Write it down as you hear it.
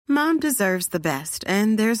Mom deserves the best,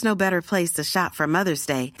 and there's no better place to shop for Mother's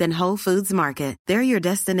Day than Whole Foods Market. They're your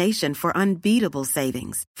destination for unbeatable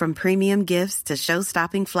savings, from premium gifts to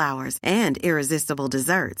show-stopping flowers and irresistible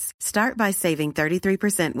desserts. Start by saving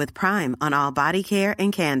 33% with Prime on all body care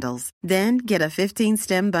and candles. Then get a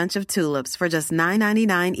 15-stem bunch of tulips for just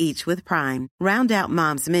 $9.99 each with Prime. Round out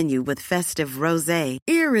Mom's menu with festive rosé,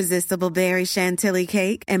 irresistible berry chantilly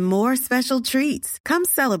cake, and more special treats. Come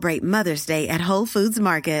celebrate Mother's Day at Whole Foods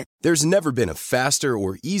Market. There's never been a faster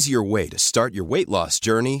or easier way to start your weight loss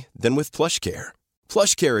journey than with PlushCare.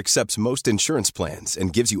 PlushCare accepts most insurance plans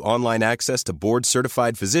and gives you online access to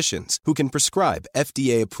board-certified physicians who can prescribe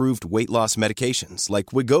FDA-approved weight loss medications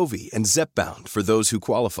like Wegovy and Zepbound for those who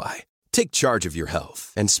qualify. Take charge of your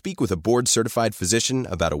health and speak with a board-certified physician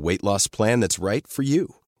about a weight loss plan that's right for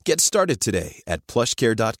you. Get started today at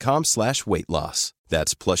plushcare.com/weightloss.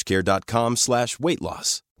 That's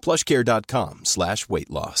plushcare.com/weightloss.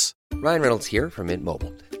 plushcare.com/weightloss. Ryan Reynolds here from Mint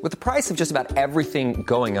Mobile. With the price of just about everything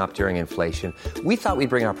going up during inflation, we thought we'd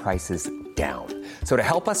bring our prices down. So to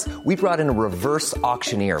help us, we brought in a reverse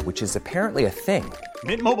auctioneer, which is apparently a thing.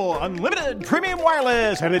 Mint Mobile Unlimited Premium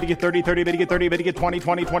Wireless. How to get 30, 30, bit to get 30, bit to get 20,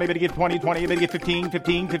 20, 20, bit to get 20, 20, bit to get 15,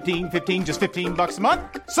 15, 15, 15, just $15 a month?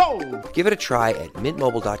 Sold! Give it a try at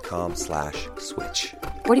mintmobile.com/switch.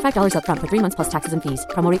 $45 up front for 3 months plus taxes and fees.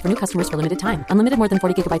 Promo rate for new customers for limited time. Unlimited more than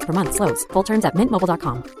 40 gigabytes per month. Slows full terms at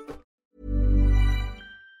mintmobile.com.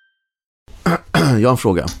 Jag har en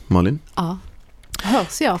fråga, Malin. Ja.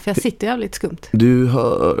 Hörs jag? För jag sitter jävligt skumt. Du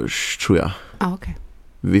hörs, tror jag. Ja, okej.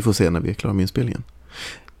 Vi får se när vi är klara med inspelningen.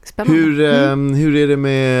 Spännande. Hur är det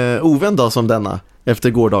med Ove en dag som denna, efter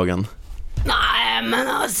gårdagen? Nej, men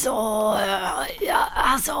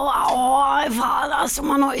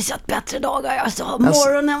man har ju sett bättre dagar.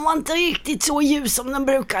 Morgonen var inte riktigt så ljus som den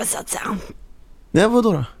brukar, så att säga. Ja,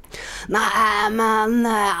 vadå då? Nej, men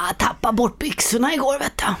jag tappade bort byxorna igår,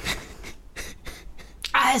 vet du.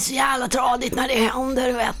 Det är så jävla tradigt när det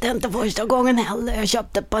händer, vet jag inte första gången heller. Jag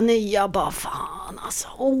köpte ett par nya, bara fan alltså.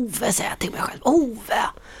 Ove, säger jag till mig själv. Ove,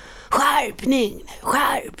 skärpning.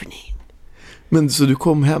 Men så du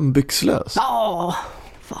kom hem byxlös? Ja,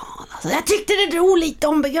 fan alltså. Jag tyckte det drog lite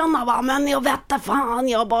om benen, va. Men jag vet inte, fan.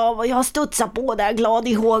 Jag studsar på där, glad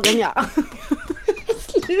i hågen, ja.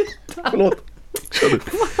 Sluta. Förlåt. Kör du.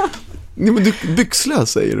 Nej, men du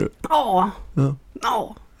byxlös, säger du? Ja.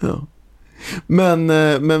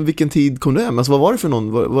 Men vilken tid kom du hem? Alltså, vad var det för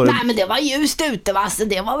någon? Var det... Nej, men det var ljust ute, va? Så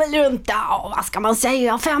det var väl runt, vad ska man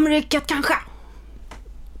säga, 5-rycket kanske.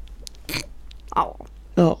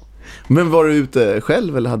 Ja. Men var du ute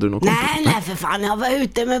själv eller hade du någon kompis? Nej, för fan, jag var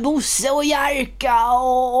ute med Bosse och Jerka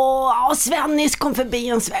och Svennis kom förbi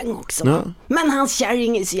en sväng också. Ja. Men hans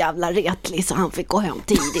kärring är så jävla retlig så han fick gå hem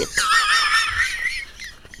tidigt.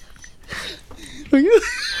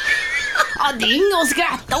 Ja, det är inget att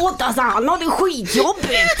skratta åt, alltså. Han hade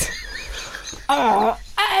skitjobbigt. Nej,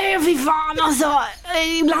 fy fan, alltså.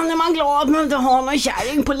 Ibland är man glad men inte har någon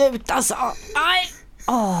kärring på lut, alltså. Nej.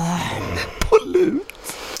 På lut?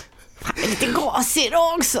 Lite gasig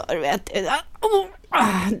idag också, du vet.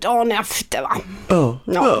 Dagen efter, va? Ja.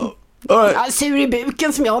 Right. Ja, sur i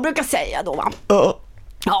buken som jag brukar säga då, va? Ja.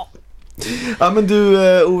 Ja, men du,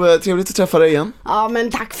 Ove, trevligt att träffa dig igen. Ja,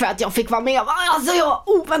 men tack för att jag fick vara med. Alltså,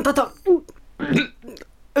 vänta.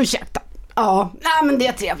 Ursäkta. Ja, nej, men det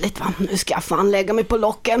är trevligt, va? Nu ska jag fan lägga mig på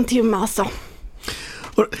locken en timme, alltså.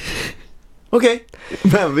 Okej,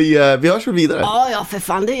 men vi hörs väl vidare. Ja, för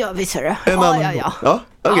fan, det gör vi, ser du. Ja,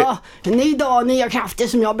 okej. Ja, ny dag, nya krafter,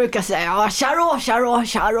 som jag brukar säga. Ja,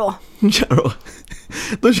 Charo.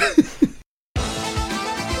 Då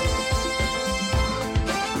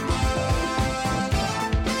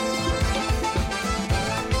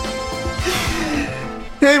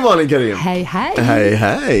Hej Malin Karin.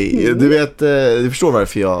 Hej. Du vet, du förstår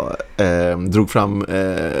varför jag drog fram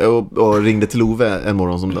och ringde till Ove en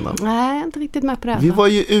morgon som denna. Nej, jag är inte riktigt med på det här. Vi var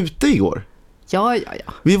ju ute igår. Ja.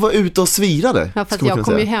 Vi var ute och svirade. Ja, fast jag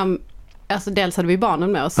kom ju hem. Alltså dels hade vi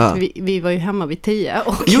barnen med oss, så vi var ju hemma vid 10.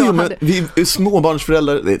 Och men vi är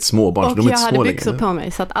småbarnsföräldrar, det är ett småbarn, och de är jag inte hade små byxor längre. på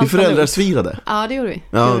mig, så att Vi föräldrar svirade. Ja, det gjorde vi.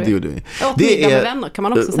 Det gjorde vi. Och middag med vänner, kan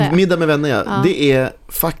man också säga. Middag med vänner, ja. Det är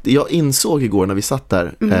faktiskt, jag insåg igår när vi satt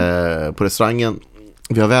där på restaurangen,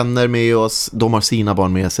 vi har vänner med oss, de har sina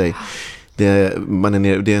barn med sig. Det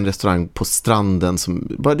är en restaurang på stranden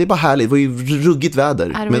det är bara härligt, det var ju ruggigt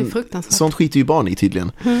väder. Men sånt skiter ju barn i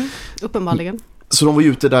tydligen. Uppenbarligen. Så de var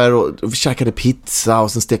ute där och käkade pizza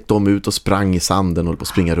och sen stekte de ut och sprang i sanden och höll på att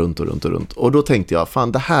springa runt. Och då tänkte jag,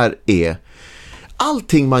 fan, det här är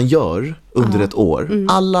allting man gör under ett år.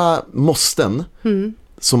 Alla måsten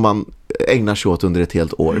som man ägnar sig åt under ett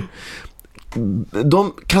helt år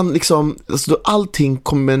de kan liksom, alltså allting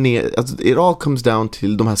kommer ner, alltså it all comes down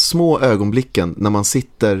till de här små ögonblicken när man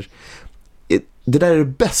sitter, det där är det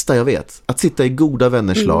bästa jag vet, att sitta i goda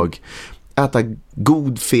vänners lag, äta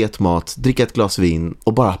god fet mat, dricka ett glas vin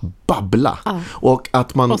och bara babbla. Och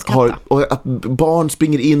att man och att barn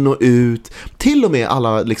springer in och ut, till och med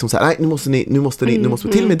alla liksom så här, nej, nu måste ni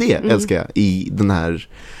till och med det älskar jag i den här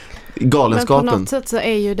galenskapen. Men på något sätt så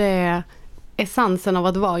är ju det essensen av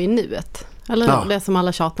att vara i nuet. Eller det som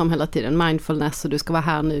alla tjatar om hela tiden, mindfulness, och du ska vara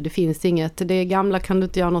här nu, det finns inget, det gamla kan du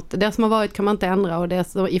inte göra något, det som har varit kan man inte ändra, och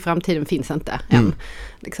det som i framtiden finns inte än.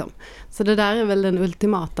 Liksom. Så det där är väl den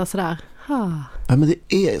ultimata sådär. Ja, men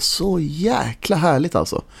det är så jäkla härligt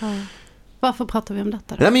alltså. Varför pratar vi om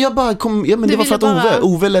detta då? Nej, men jag bara kom, men det var för att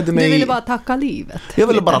Ove ledde mig. Du ville bara tacka livet. Jag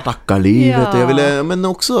ville bara tacka livet. Jag ville, men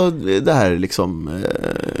också det här liksom,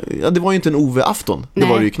 det var ju inte en Ove-afton. Det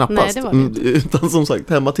var det ju knappast. Nej, det var det. Utan som sagt,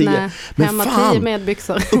 hemma 10. Nej, men hemma fan, 10 med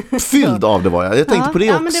byxor. Uppfylld av det var jag. Jag tänkte på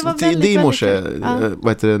det också. Det i morse,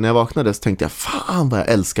 när jag vaknade så tänkte jag, fan vad jag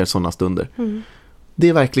älskar sådana stunder. Det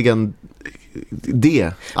är verkligen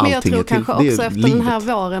det allting. Men jag tror är till, kanske också efter livet. Den här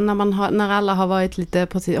våren när alla har varit lite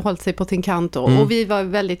hållit sig på sin kant och vi var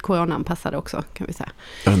väldigt coronaanpassade också, kan vi säga.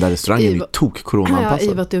 Ja, den där restaurangen vi tog coronaanpassad.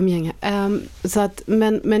 Ja, i vårt umgänge. Så att,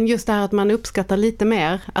 men just det här att man uppskattar lite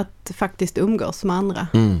mer att faktiskt umgås med andra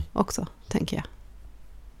också, tänker jag.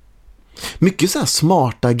 Mycket så här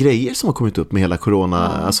smarta grejer som har kommit upp med hela corona,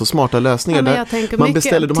 alltså smarta lösningar. Ja, men där jag tänker man mycket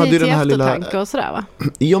beställer, de hade ju den här lilla och sådär, va?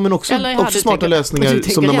 Ja, men också smarta lösningar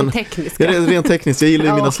som när man tekniska. Rent tekniskt. Jag gillar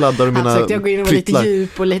ju mina sladdar och mina jag går in och lite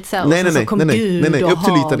djup och lite så här, nej, upp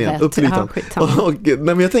till ytan igen, upp till ytan. Nej,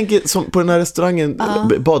 men jag tänker som på den här restaurangen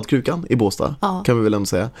Badkrukan i Båstad, kan vi väl ändå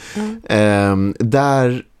säga.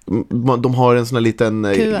 Där de har en sån här liten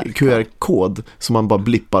QR-kod som man bara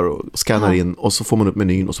blippar och scannar in, och så får man upp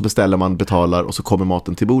menyn och så beställer man, betalar och så kommer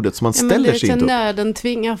maten till bordet, så man ställer sig inte upp. Nöden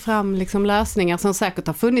tvingar fram liksom lösningar som säkert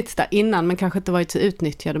har funnits där innan men kanske inte varit så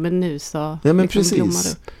utnyttjade, men nu så liksom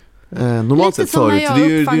precis. Upp. Normalt sett förut, det är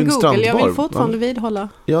ju en strandbar. Jag vill fortfarande vidhålla.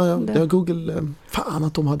 Ja, Google, fan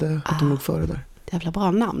att de låg före där. Jävla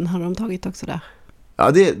bra namn har de tagit också där.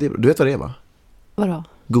 Ja, du vet vad det är, va? Vadå?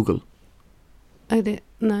 Google.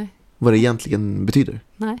 Nej. Vad det egentligen betyder?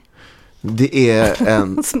 Nej. Det är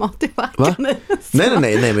en... Smart i backen.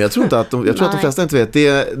 Nej, men jag tror inte att jag tror att de flesta inte vet.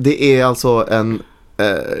 Det är alltså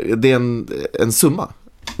det är en summa.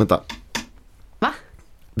 Vänta. Va?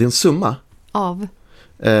 Det är en summa. Av?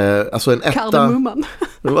 Alltså en etta... Kardemumman.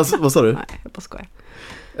 Vad sa du? Nej, jag bara skojar.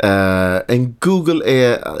 En Google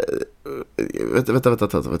är...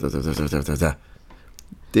 Vänta.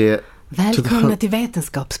 Det... Välkomna till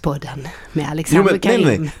Vetenskapspodden med Alexander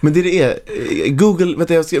Karim. Nej, men det är Google,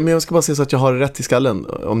 jag ska bara se så att jag har rätt i skallen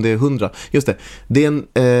om det är 100. Just det. Det är en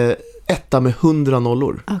etta med 100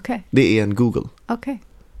 nollor. Okay. Det är en Google. Okay.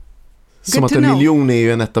 Som att en miljon är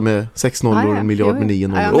ju en etta med 6 nollor, en miljard med 9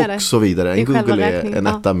 nollor och så vidare. En Google är en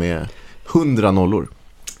etta med 100 nollor.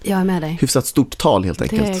 Jag är med dig. Hyfsat stort tal helt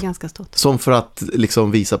enkelt. Det är ganska stort. Som för att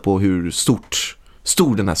liksom visa på hur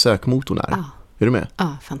stor den här sökmotorn är. Är du med?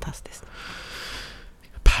 Ja, fantastiskt.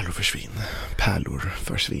 Pärlor försvinner.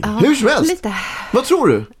 Hur som helst. Lite. Vad tror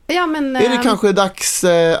du? Ja, men, är det kanske dags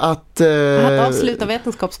att avsluta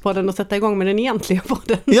Vetenskapspodden och sätta igång med den egentliga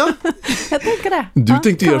podden? Ja. Jag tänker det. Du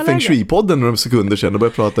tänkte göra Feng Shui-podden några sekunder sedan och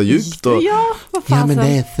börja prata djupt. Och... vad fan. Ja, men det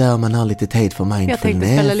är så man har lite tid för mindfulness. Jag tänkte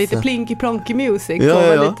spela lite plinky-plonky music och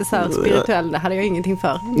vara lite så här spirituell. Det hade jag ingenting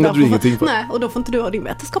för. Nej, och då får inte du ha din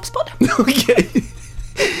Vetenskapspodd. Okej.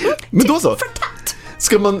 Men då så.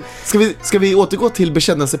 Ska vi återgå till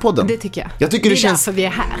bekännelsepodden? Det tycker jag. Jag tycker det känns... därför vi är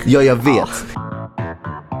här. Ja, jag vet.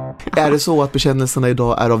 Är det så att bekännelserna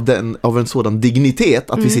idag är av en sådan dignitet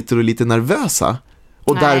att vi sitter och är lite nervösa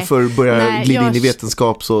och därför börjar glida in i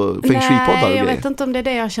vetenskaps- och feng shui-poddar? Nej, jag vet inte om det är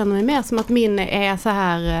det jag känner mig mer som, att min är så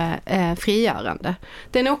här frigörande.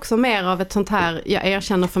 Den är också mer av ett sånt här, jag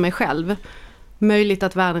erkänner för mig själv, möjligt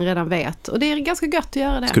att världen redan vet. Och det är ganska gött att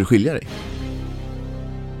göra det. Ska du skilja dig?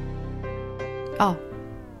 Ja,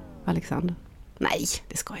 Alexander. Nej,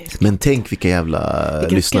 det ska jag inte. Men tänk vilka jävla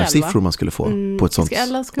lyssnarsiffror man skulle få på ett sånt.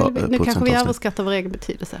 Nu kanske vi överskattar vår egen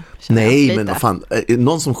betydelse. Nej, men vad fan,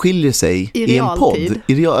 någon som skiljer sig i en podd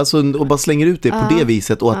alltså, och bara slänger ut det på det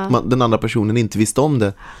viset och att den andra personen inte visste om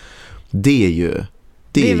det. Det är ju...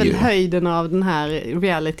 Det är väl höjden av den här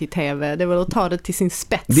reality-tv. Det är väl att ta det till sin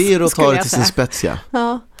spets. Det är att ta det till sin spets, ja.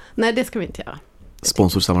 Nej, det ska vi inte göra.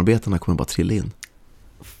 Sponsorsamarbetena kommer bara trilla in.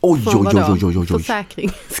 Oj.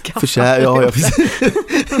 Försäkring.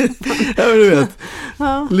 Ja, du vet.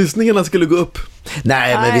 Lyssningarna skulle gå upp.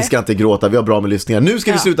 Nej, men vi ska inte gråta. Vi har bra med lyssningar. Nu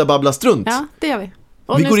ska vi sluta babbla strunt. Ja, det gör vi.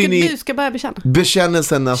 Och vi nu går ska in i du ska börja bekänna.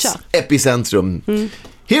 bekännelsernas Kör. epicentrum.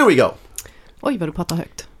 Here we go. Oj, vad du pratar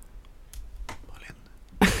högt.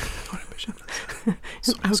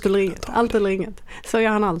 Allt eller inget. Så gör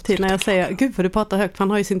han alltid när jag säger, gud vad du pratar högt, för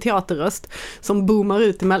han har ju sin teaterröst som boomar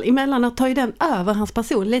ut emellanåt, tar ju den över hans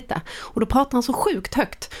person lite. Och då pratar han så sjukt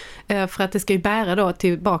högt för att det ska ju bära då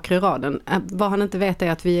till bakre raden. Vad han inte vet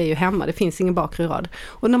är att vi är ju hemma, det finns ingen bakre rad.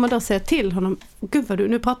 Och när man då säger till honom, gud vad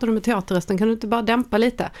nu pratar du med teaterrösten, kan du inte bara dämpa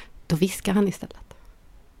lite? Då viskar han istället.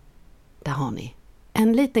 Där har ni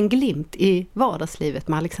en liten glimt i vardagslivet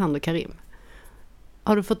med Alexander Karim.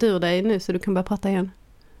 Har du fått ur dig nu så du kan börja prata igen?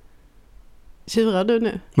 Tjurar du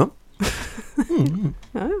nu? Ja.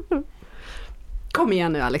 Kom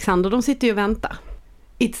igen nu Alexander, de sitter ju och väntar.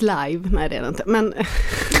 It's live. Nej, det är det inte. Men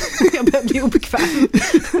jag börjar bli obekväm.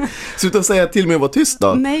 Sluta säga till mig att vara tyst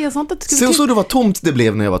då. Nej, jag sa inte att det skulle så det var tomt det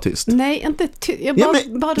blev när jag var tyst. Nej, inte jag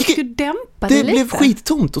bara du skulle dämpa det lite. Det blev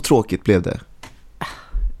skittomt och tråkigt blev det.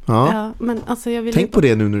 Ja, men alltså tänk på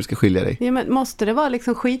det nu när du ska skilja dig. Ja, men måste det vara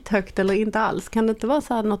liksom skithögt eller inte alls? Kan det inte vara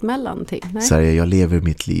så här något mellanting? Nej. Sverige, jag lever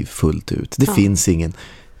mitt liv fullt ut. Det finns ingen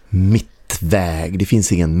mittväg. Det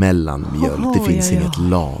finns ingen mellanmjölk. Det finns inget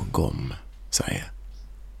lagom. Sverige.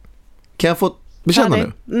 Kan jag få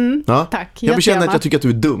bekänna nu? Ja, tack. Jag bekänner att jag tycker att du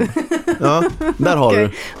är dum. Ja, där har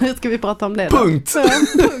du. Hur ska vi prata om det då? Punkt.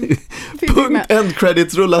 Punkt, end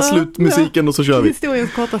credits, rulla slut musiken och så kör vi.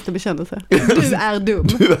 Historiens kortaste bekännelse. Du är dum.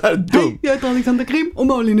 Du är dum. Hej, jag heter Alexander Karim och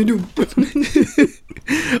Malin är dum.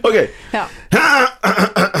 Okej. Ja.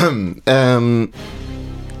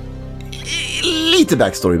 Lite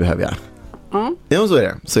backstory behöver jag. Ja, så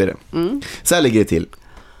är det. Så här ligger det till.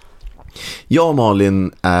 Jag och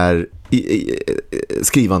Malin är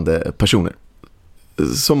skrivande personer.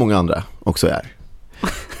 Som många andra också är.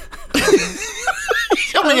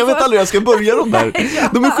 Ja, men jag vet aldrig hur jag ska börja de här.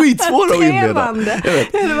 De är skitsvåra att inleda.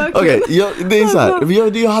 Okej, det är så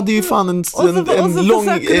här. Jag hade ju fan en lång...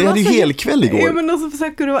 Jag hade ju helkväll igår. Ja, men och så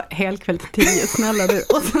försöker du vara helkväll till 10, snälla du.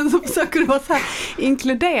 Och sen så försöker du vara så här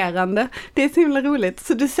inkluderande. Det är så himla roligt.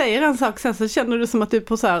 Så du säger en sak, sen så känner du som att du är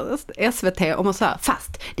på så här SVT och man så här,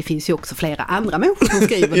 fast det finns ju också flera andra människor som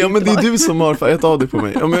skriver. Ja, men det är du som har ett av det på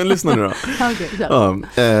mig. Ja, men lyssna nu då.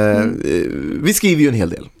 Vi skriver ju en hel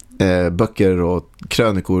del. Böcker och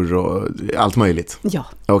krönikor och allt möjligt. Ja.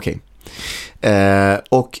 Okej.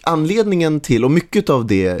 Och anledningen till, och mycket av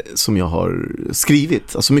det som jag har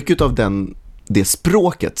skrivit, alltså mycket av det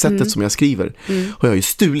språket, sättet som jag skriver, har jag ju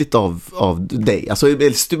stulit av dig. Alltså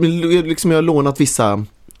liksom jag har lånat vissa,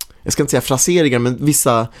 jag ska inte säga fraseringar, men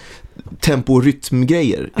vissa tempo- och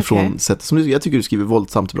rytmgrejer ifrån sättet som jag tycker du skriver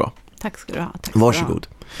våldsamt bra. Tack ska du ha. Varsågod.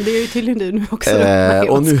 Det är ju tydligen du nu också.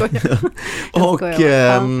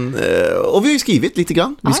 Och vi har ju skrivit lite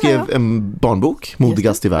grann. Vi skrev en barnbok,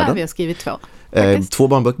 Modigast i världen. Ja, vi har skrivit 2. 2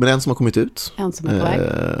 barnböcker, men en som har kommit ut. En som är på väg.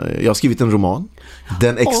 Jag har skrivit en roman.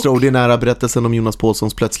 Den extraordinära berättelsen om Jonas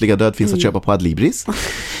Paulssons plötsliga död finns att köpa på Adlibris.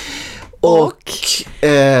 Och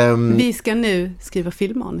vi ska nu skriva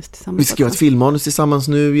filmmanus tillsammans. Vi ska skriva ett filmmanus tillsammans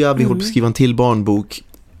nu. Ja, vi håller på att skriva en till barnbok.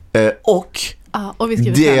 Och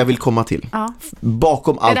det jag vill komma till.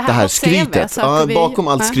 Bakom allt det här skrytet. Bakom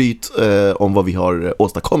allt skryt om vad vi har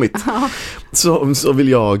åstadkommit. Så vill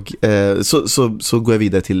jag så går jag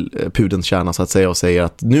vidare till pudelns kärna så att säga och säger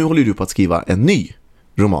att nu håller du på att skriva en ny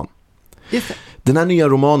roman. Just det. Den här nya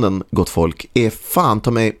romanen, gott folk, är fan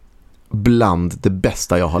ta mig bland det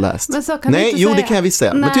bästa jag har läst. Men så kan det kan jag visst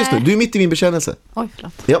säga. Men tyst nu, du är mitt i min bekännelse. Oj,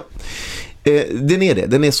 förlåt. Ja. Den är det.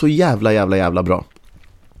 Den är så jävla bra.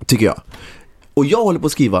 Tycker jag. Och jag håller på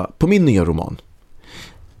att skriva på min nya roman.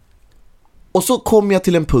 Och så kom jag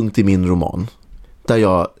till en punkt i min roman där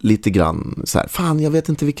jag lite grann så här, fan jag vet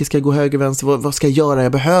inte vilket ska gå höger, vänster, vad ska jag göra?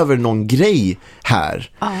 Jag behöver någon grej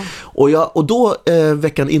här. Och då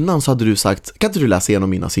veckan innan så hade du sagt, kan inte du läsa igenom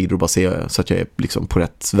mina sidor och bara se så att jag är liksom på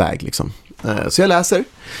rätt väg liksom. Så jag läser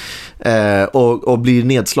och blir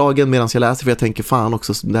nedslagen medan jag läser, för jag tänker fan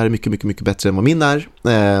också, det här är mycket bättre än vad min är.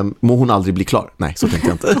 Må hon aldrig bli klar? Nej, så tänkte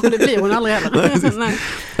jag inte. Det blir hon aldrig heller.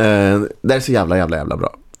 Nej. Det är så jävla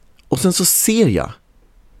bra. Och sen så ser jag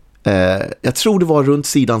jag tror det var runt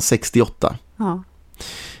sidan 68. Ja.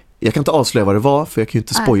 Jag kan inte avslöja vad det var, för jag kan ju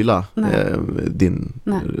inte spoila din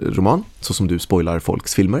roman, så som du spoilar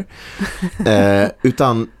folks filmer.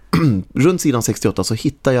 Utan runt sidan 68 så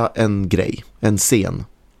hittar jag en scen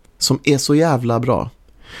som är så jävla bra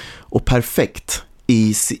och perfekt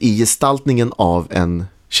i gestaltningen av en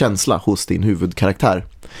känsla hos din huvudkaraktär.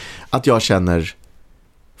 Att jag känner,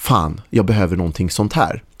 fan, jag behöver någonting sånt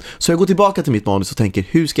här. Så jag går tillbaka till mitt manus och tänker,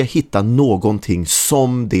 hur ska jag hitta någonting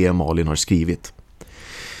som det Malin har skrivit?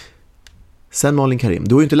 Sen Malin Karim,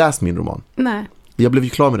 du har ju inte läst min roman. Nej. Jag blev ju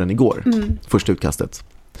klar med den igår, första utkastet.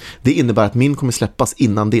 Det innebär att min kommer släppas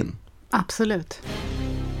innan din. Absolut.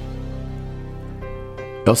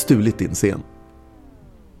 Jag har stulit din scen.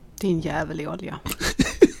 Din jävel i olja.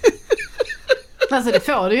 Alltså det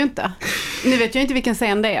får du ju inte. Nu vet jag inte vilken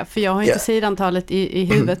scen det är, för jag har inte sidantalet i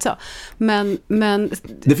huvudet så. Men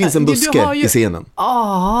det finns en buske i scenen.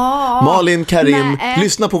 Malin, Karim,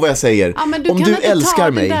 lyssna på vad jag säger. Om du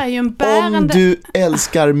älskar mig, om du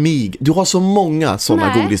älskar mig, du har så många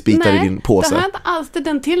sådana godisbitar i din påse. Det har inte alls,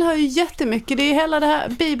 den tillhör ju jättemycket. Det är hela det här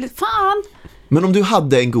bibliskt. Fan! Men om du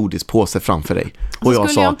hade en godispåse framför dig och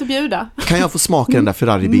jag sa, jag inte bjuda. Kan jag få smaka den där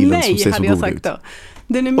Ferrari-bilen som ser så god ut? Då.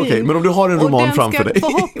 Den är min. Okej, men om du har en roman framför dig. Och den ska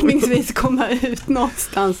förhoppningsvis komma ut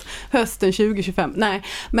någonstans hösten 2025. Nej,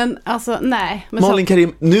 men alltså, nej. Men Malin,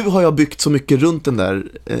 Karim, nu har jag byggt så mycket runt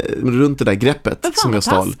det där greppet som jag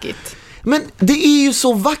stal. Taskigt. Men det är ju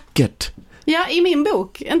så vackert. Ja, i min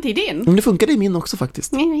bok, inte i din. Men det funkade i min också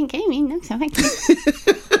faktiskt. Det funkar i min också faktiskt.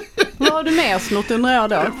 Vad har du med snott undrar jag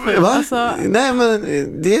då? Va? Alltså, nej, men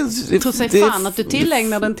det tror sig fan att du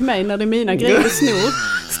tillägnar den till mig när det är mina grejer snor,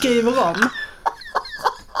 skriver om.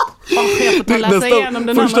 Jag får ta läsa igenom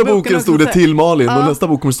den första boken stod det till Malin och nästa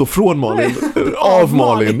bok kommer stå från Malin. Av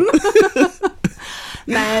Malin.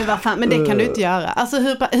 Nej, vad fan, men det kan du inte göra. Alltså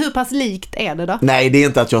hur pass likt är det då? Nej, det är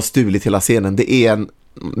inte att jag har stulit hela scenen. Det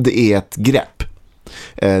är ett grepp.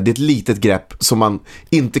 Det är ett litet grepp som man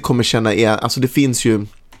inte kommer känna igen. Alltså det finns ju...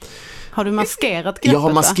 Har du maskerat greppet? Jag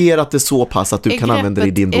har maskerat det så pass att du kan använda det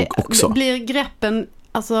i din bok också. Blir greppen,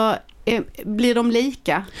 alltså... Blir de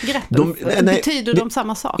lika? Greppen? Betyder de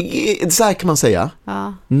samma sak? Så här kan man säga.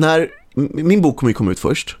 Ja. När min bok kommer ju komma ut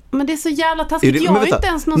först. Men det är så jävla taskigt. Jag är inte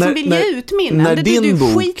ens någon som vill ge ut min. Det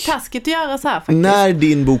är skittaskigt att göra så här faktiskt. När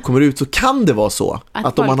din bok kommer ut så kan det vara så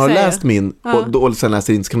att om man har läst min och sen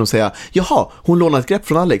läser in så kan de säga, jaha, hon lånade ett grepp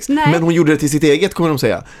från Alex. Nej. Men hon gjorde det till sitt eget, kommer de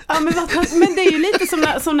säga. Ja, men det är ju lite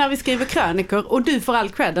som när vi skriver krönikor och du får all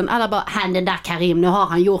credden. Alla bara, den där Karim, nu har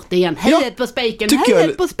han gjort det igen. Höjet på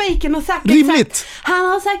spiken och sagt rimligt. Exakt. Han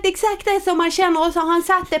har sagt exakt det som man känner och så har han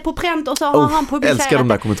satt det på pränt och så har han publicerat. Älskar de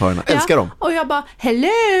där kommentarerna, älskar dem. Och jag bara,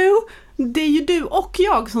 hello! Det är ju du och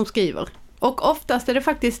jag som skriver. Och oftast är det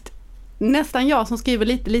faktiskt nästan jag som skriver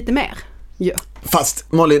lite mer. Ja.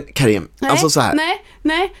 Fast Malin, Karim, alltså så här.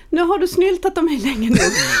 Nej, nu har du snyltat om mig länge nu.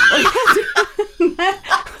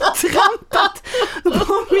 Trampat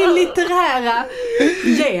på min litterära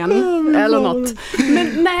gen eller något.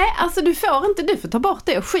 Men nej, alltså du får ta bort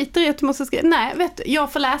det och skiter i att du måste skriva. Nej, vet du,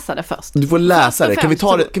 jag får läsa det först. Du får läsa det. Kan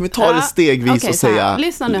vi ta det stegvis och säga.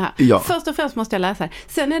 Lyssna nu här. Ja. Först och främst måste jag läsa det.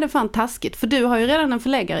 Sen är det fan taskigt, för du har ju redan en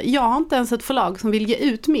förläggare. Jag har inte ens ett förlag som vill ge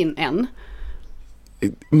ut min än.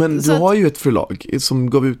 Men du har ju ett förlag som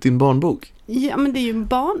gav ut din barnbok. Ja, men det är ju en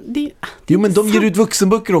barn... Jo, men de ger ut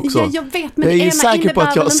vuxenböcker också. Ja, jag vet, men jag är säker på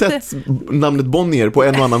att jag har sett namnet Bonnier på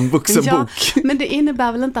en och annan vuxenbok. Ja, men det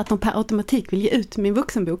innebär väl inte att de per automatik vill ge ut min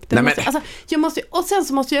vuxenbok. Och sen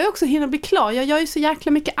så måste jag också hinna bli klar. Jag gör ju så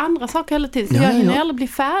jäkla mycket andra saker hela tiden. Så jag hinner aldrig bli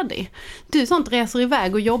färdig. Du sånt reser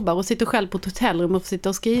iväg och jobbar och sitter själv på ett hotellrum och sitter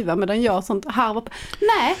och skriva, medan jag sånt harvar på.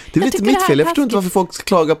 Nej, det är lite mitt fel. Jag förstår inte varför folk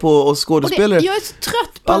klagar på oss skådespelare. Jag är så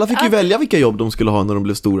trött på alla fick ju välja vilka jobb de skulle ha när de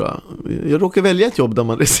blev stora. Jag råkar välja ett jobb där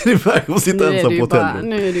man reser iväg och sitter ensam på hotellrum.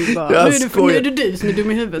 Nu är det du som är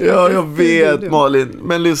dum i huvudet. Ja, jag vet, Malin.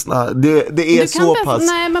 Men lyssna, det är så pass.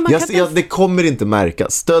 Det kommer inte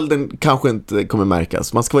märkas. Stölden kanske inte kommer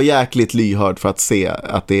märkas. Man ska vara jäkligt lyhörd för att se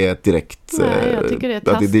att det är ett direkt... Nej, jag tycker det är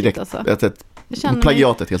taskigt alltså.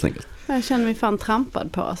 Plagiatet helt enkelt. Jag känner mig fan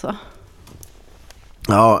trampad på alltså.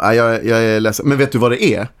 Ja, jag är ledsen. Men vet du vad det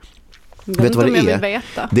är? Vet du vad det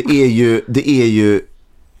är? Det är ju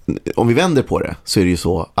om vi vänder på det så är det ju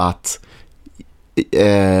så att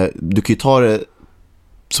du kan ju ta det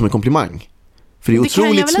som en komplimang. För det är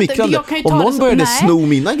otroligt smickrande. Om någon började sno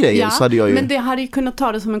mina grejer så hade jag ju... Men det hade ju kunnat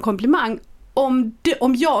ta det som en komplimang om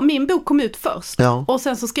min bok kom ut först och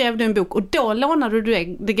sen så skrev du en bok och då lånade du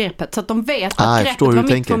det greppet så att de vet att greppet var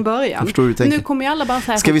mitt från början. Nu kommer ju alla bara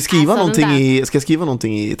säga... Ska jag skriva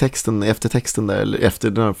någonting i texten, efter texten där, eller efter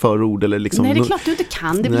den här förord eller liksom... Nej, det är klart du inte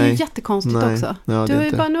kan. Det blir ju jättekonstigt också. Ja,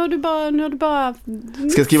 nu har du bara...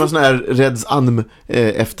 Ska jag skriva en sån här Reds Anm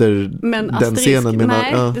efter den scenen?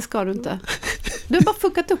 Nej, det ska du inte. Du har bara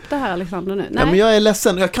fuckat upp det här, Alexander, nu. Nej. Ja, men jag är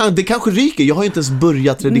ledsen. Det kanske ryker. Jag har ju inte ens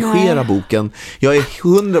börjat redigera boken. Jag är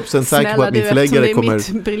 100% säker på att min förläggare kommer... Snälla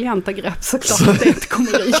du, mitt briljanta grepp såklart att det inte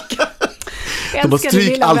kommer ryka. De bara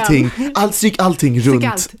stryk allting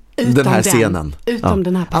runt den här scenen. Utom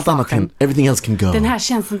den här allt annat kan, everything else can go. Den här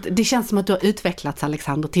det känns som att du har utvecklats,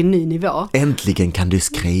 Alexander, till en ny nivå. Äntligen kan du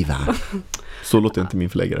skriva. Så låter inte min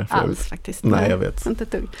förläggare för alls faktiskt. Nej, jag vet. Inte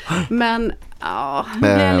ett dugg. Men nu blir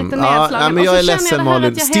jag lite nedslagen. Men jag är ledsen,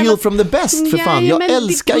 Malin. Steal from the best, för fan. Jag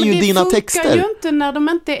älskar ju dina texter. Det funkar ju inte när de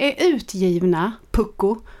inte är utgivna,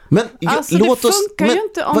 Pucko. Men alltså, låt oss... Det funkar ju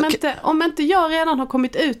inte om inte jag redan har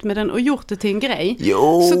kommit ut med den och gjort det till en grej.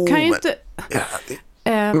 Så kan ju inte...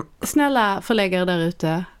 snälla förläggare där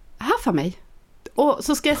ute, haffa mig. Och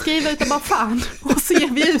så ska jag skriva ut bara fan. Och så ger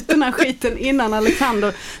vi ut den här skiten innan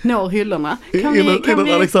Alexander når hyllorna.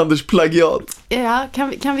 Innan Alexanders plagiat. Ja,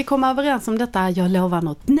 kan vi komma överens om detta? Jag lovar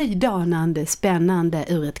något nydanande, spännande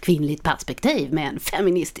ur ett kvinnligt perspektiv med en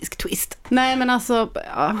feministisk twist. Nej, men alltså...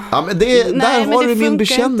 Ja, men där har du min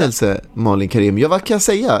bekännelse, inte. Malin Karim. Vad kan jag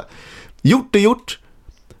säga? Gjort är gjort.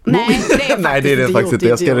 Nej, det är det faktiskt inte.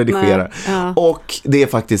 Jag ska redigera. Ja. Och det är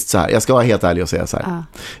faktiskt så här, jag ska vara helt ärlig och säga så här. Ja.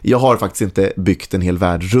 Jag har faktiskt inte byggt en hel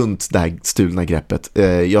värld runt det här stulna greppet.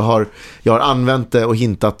 Jag har använt det och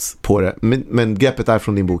hintat på det. Men greppet är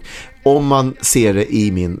från din bok. Om man ser det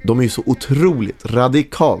i de är ju så otroligt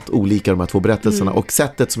radikalt olika, de här två berättelserna. Och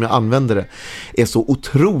sättet som jag använder det är så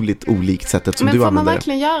otroligt olikt sättet som du använder det. Men får man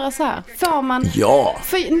verkligen göra så här? Får man... Ja!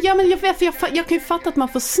 Jag kan ju fatta att man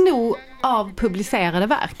får sno av publicerade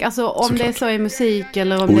verk. Alltså om såklart. Det är så i musik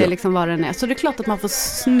eller om det är liksom vad den är. Så det är klart att man får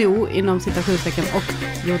sno inom citationstecken och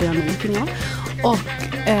gjorde jag någonting av. Och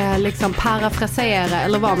liksom parafrasera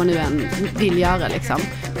eller vad man nu än vill göra liksom.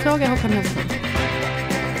 Fråga Håkan Hellström.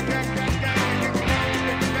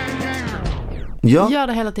 Ja. Gör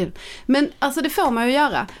det hela tiden. Men alltså det får man ju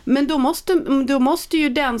göra. Men då måste ju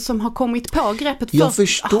den som har kommit på greppet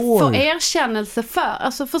få erkännelse för.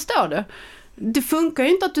 Alltså förstår du? Det funkar ju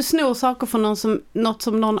inte att du snor saker från något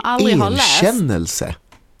som någon aldrig har läst. Erkännelse?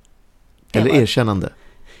 Eller erkännande?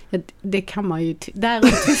 Ja, det kan man ju...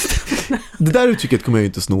 Det där uttrycket kommer jag ju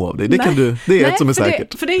inte sno av dig. Det är ett som är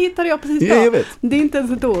säkert. För det hittade jag precis på. Ja, jag vet. Det är inte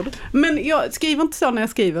ens ett ord. Men jag skriver inte så när jag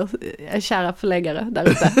skriver, kära förläggare där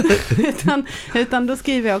ute. utan då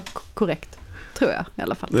skriver jag korrekt. Tror jag i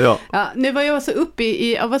alla fall. Ja, nu var jag så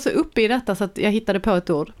uppe i detta så att jag hittade på ett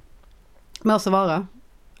ord. Måste vara.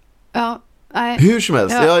 Ja. Nej. Hur som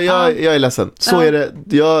helst, jag är ledsen. Så är det.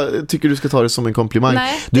 Jag tycker du ska ta det som en komplimang.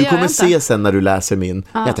 Nej, du kommer se sen när du läser min.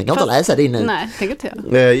 Jag tänker inte läsa din nu. Nej, tänker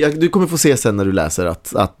inte. Du kommer få se sen när du läser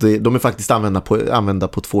att de är faktiskt använda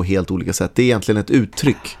på två helt olika sätt. Det är egentligen ett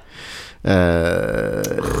uttryck.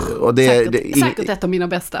 Och säkert ett av mina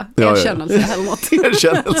bästa. Erkännelse eller något.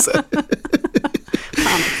 Erkännelse.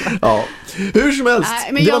 Ja. Hur som helst. Nej,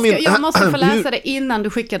 men jag måste få läsa det innan du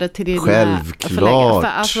skickade till din förläggare.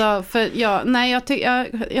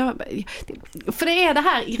 För det är det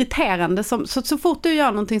här irriterande så fort du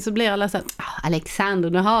gör någonting så blir jag ledsen. Alexander,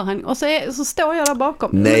 nu har han. Och så står jag där bakom.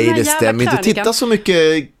 Nej, det stämmer inte. Titta så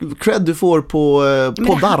mycket cred du får på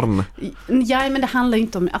darn. Ja, men det handlar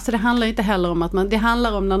inte om, alltså det handlar inte heller om att det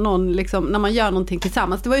handlar om när någon liksom, när man gör någonting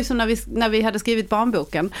tillsammans. Det var ju som när vi hade skrivit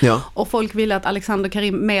barnboken och folk ville att Alexander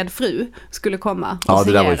Karim med fru skulle komma och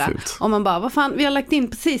det där var ju fult. Och man bara, vad fan, vi har lagt in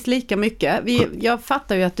precis lika mycket. Jag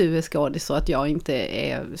fattar ju att du är skådis och att jag inte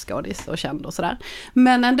är skådis och känd och sådär.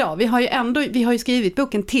 Men ändå, vi har ju skrivit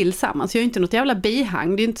boken tillsammans. Jag är ju inte något jävla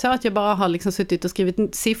bihang. Det är inte så att jag bara har liksom suttit och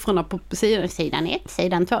skrivit siffrorna på sidan 1,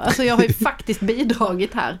 sidan 2. Alltså jag har ju faktiskt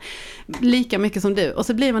bidragit här lika mycket som du. Och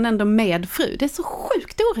så blir man ändå med fru. Det är så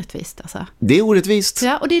sjukt orättvist alltså. Det är orättvist.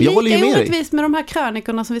 Ja, och det är lika orättvist med de här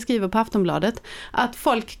krönikorna som vi skriver på Aftonbladet. Att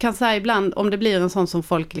folk kan säga ibland, om det blir en sån som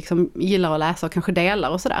folk liksom gillar att läsa och kanske delar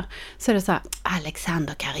och sådär, så är det så här,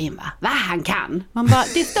 Alexander Karim, vad han kan. Man bara,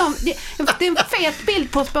 det är en fet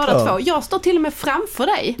bild på oss båda två. Jag står till och med framför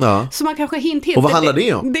dig. Ja. Så man kanske hint. Och vad handlar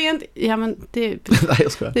det om? Det är inte, det Nej,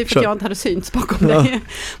 jag skojar. Det är för att jag inte hade synts bakom dig.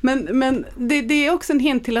 Men det är också en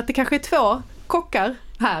hint till att det kanske är 2 kockar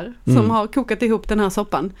här som har kokat ihop den här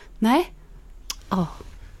soppan. Nej.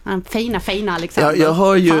 En fina Alexander. Jag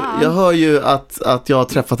hör ju att jag har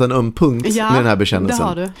träffat en öm punkt med den här bekännelsen. Det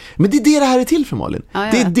har du. Men det är det här är till för, Malin.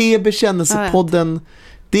 Det är det bekännelsepodden.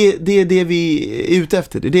 Det är det vi är ute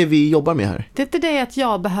efter. Det är det vi jobbar med här. Det är inte det att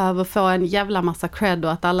jag behöver få en jävla massa cred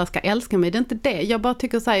och att alla ska älska mig. Det är inte det. Jag bara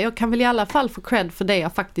tycker så här, jag kan väl i alla fall få cred för det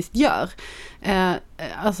jag faktiskt gör.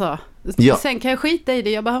 Sen kan jag skita i det.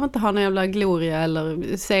 Jag behöver inte ha någon jävla gloria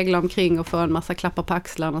eller segla omkring och få en massa klappar på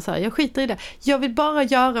axlarna och så här. Jag skiter i det. Jag vill bara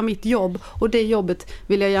göra mitt jobb och det jobbet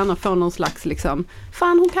vill jag gärna få någon slags liksom,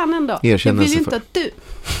 fan hon kan ändå. Jag vill ju inte att du...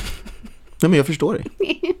 Nej, men jag förstår dig.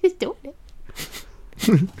 Jag förstår det.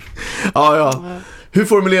 Ja. Hur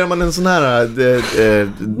formulerar man en sån här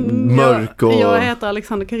mörk och... Jag heter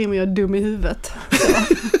Alexander Karim och jag är dum i huvudet.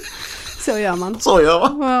 Så gör man. Så gör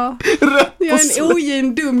man. Ja. Jag är en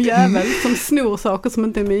ogin dum jävel som snor saker som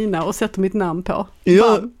inte är mina och sätter mitt namn på.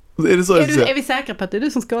 Ja, är det så är vi säkra på att det är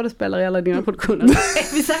du som skådespelar i alla dina produktioner?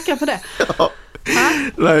 Är vi säkra på det? Ja.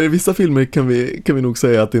 Nej, i vissa filmer kan vi nog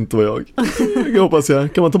säga att det inte var jag. Jag hoppas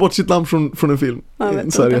jag. Kan man ta bort sitt namn från en film?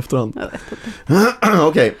 Så här i efterhand.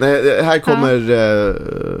 Okej, här kommer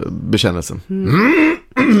bekännelsen.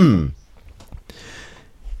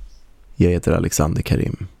 Jag heter Alexander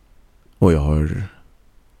Karim. Och jag har...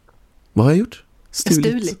 Vad har jag gjort?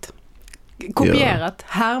 Stulit. Kopierat,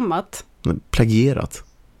 härmat. Plagierat.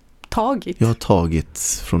 Tagit. Jag har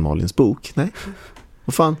tagit från Malins bok. Nej.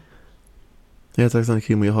 Vad fan? Jag heter Alexander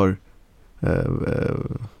Karim och jag har...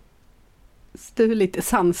 Stulit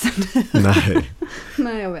essensen. Nej.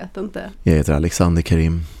 Nej, jag vet inte. Jag heter Alexander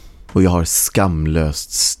Karim och jag har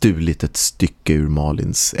skamlöst stulit ett stycke ur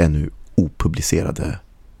Malins ännu opublicerade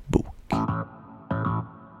bok.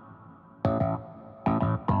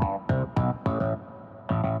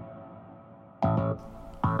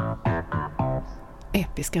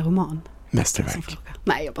 Episka roman. Mästerverk.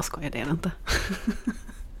 Nej, jag bara skojar, det är det inte.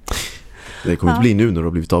 Det kommer inte bli nu när du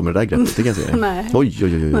har blivit av med det där greppet, det kan jag säga. Nej. Oj.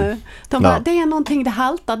 Nej. De bara, det är någonting, det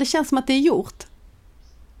haltar, det känns som att det är gjort.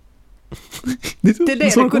 Det är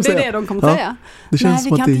det de kommer säga. Det känns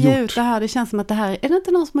som vi att kan det är inte ge gjort. ut det här, det känns som att det här, är det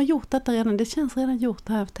inte någon som har gjort detta redan? Det känns redan gjort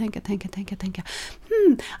det här, tänka.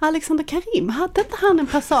 Alexander Karim, hade inte han en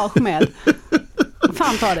passage med?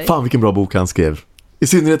 Fan ta dig. Fan vilken bra bok han skrev. I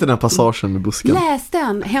synnerhet den här passagen med busken. Läs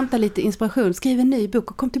den, hämta lite inspiration, skriv en ny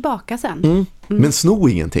bok och kom tillbaka sen. Men sno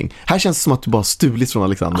ingenting. Här känns det som att du bara stulit från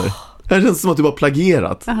Alexander. Här känns det som att du bara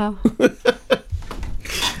plagierat. Det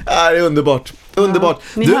är underbart. Underbart.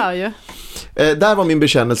 Ni hör ju. Där var min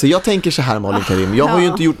bekännelse. Jag tänker så här, Malin Karim. Jag har ju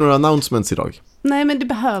inte gjort några announcements idag. Nej, men det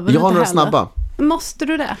behöver du Jag har inte några heller. snabba. Måste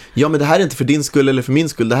du det? Ja, men det här är inte för din skull eller för min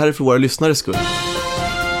skull. Det här är för våra lyssnares skull.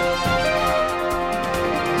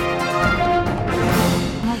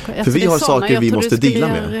 För vi har saker vi måste dela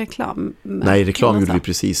med. Nej, reklam gjorde vi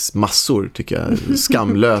precis. Massor, tycker jag.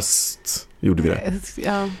 Skamlöst gjorde vi det.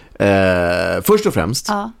 Ja. Först och främst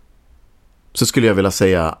så skulle jag vilja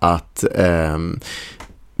säga att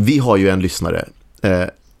vi har ju en lyssnare.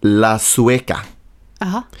 La Sueca.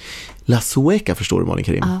 La Sueca, förstår du, Malin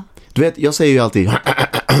Karim? Du vet, jag säger ju alltid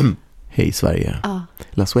hej Sverige.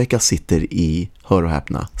 La Sueca sitter i, hör och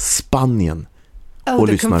häpna, Spanien. Och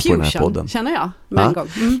lyssnar på den här podden. Känner jag med en gång.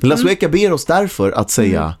 La Sueca ber oss därför att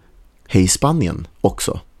säga hej Spanien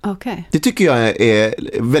också. Okay. Det tycker jag är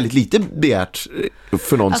väldigt lite begärt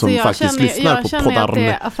för någon som faktiskt lyssnar på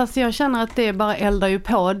poddar. Fast jag känner att det bara eldar ju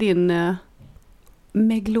på din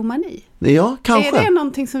meglomani. Ja, kanske. Är det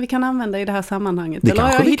någonting som vi kan använda i det här sammanhanget? Det eller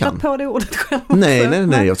har jag hittat kan. på det ordet själv?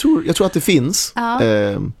 Nej. Jag tror att det finns.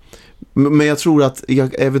 Men jag tror att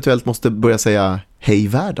jag eventuellt måste börja säga hej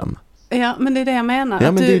världen. Ja, men det är det jag menar. Ja,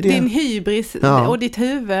 att men din hybris och ditt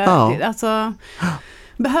huvud, alltså,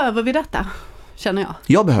 behöver vi detta? Känner jag.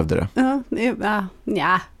 Jag behövde det. Ja, det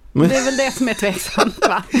är väl det som är tveksamt,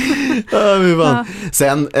 va?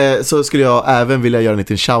 Sen så skulle jag även vilja göra en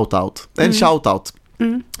liten shoutout. En shoutout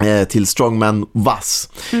till Strongman Vass.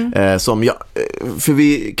 Som jag, för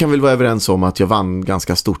vi kan väl vara överens om att jag vann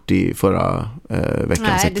ganska stort i förra veckans äktenskapsrådgivning.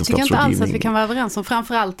 Nej, det tycker jag inte alls att vi kan vara överens om.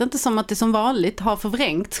 Framförallt inte som att det som vanligt har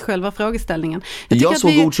förvrängt själva frågeställningen. Jag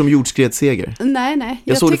såg ord som jordskredsseger. Nej.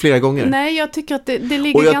 Jag såg det flera gånger. Nej, jag tycker att det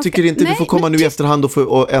ligger och jag tycker inte du får komma nu i efterhand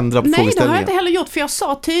och ändra på frågeställningen. Nej, det har jag inte heller gjort, för jag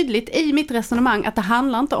sa tydligt i mitt resonemang att det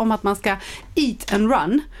handlar inte om att man ska eat and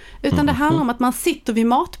run, utan det handlar om att man sitter vid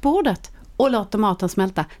matbordet och låter maten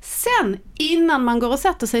smälta. Sen, innan man går och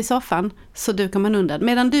sätter sig i soffan, så dukar man undan.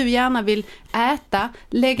 Medan du gärna vill äta,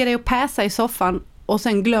 lägga dig och päsa i soffan och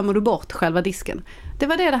sen glömmer du bort själva disken. Det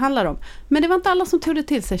var det handlade om. Men det var inte alla som tog det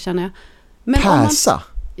till sig, känner jag. Men päsa?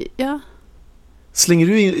 Ja. Slänger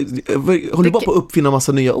du in... Håller du bara på att uppfinna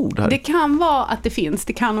massa nya ord här? Det kan vara att det finns.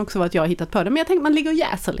 Det kan också vara att jag har hittat på det. Men jag tänker man ligger och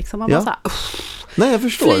jäser liksom. Man bara så här, nej, jag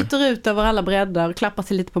förstår. Flyter ut över alla breddar, klappar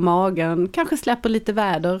sig lite på magen, kanske släpper lite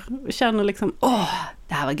väder, känner liksom,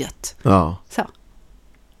 det här var gött. Ja. Så.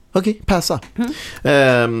 Okej, passa.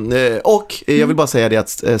 Och jag vill bara säga det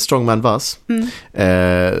att Strongman Vass,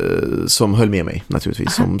 som höll med mig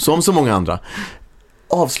naturligtvis, som så många andra,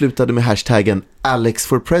 avslutade med hashtaggen Alex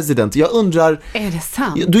for President. Jag undrar... Är det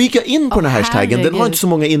sant? Då gick jag in på den här hashtaggen. Herregud. Den har inte så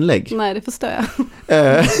många inlägg. Nej, det förstår jag. Det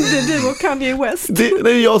är du och Kanye West. Det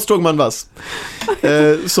är jag och Strongman Vass.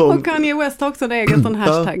 Och Kanye West har också en egen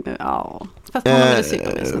hashtag nu. Ja, fast honom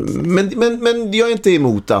är det men jag är inte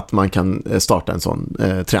emot att man kan starta en sån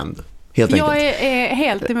trend. Helt jag enkelt. är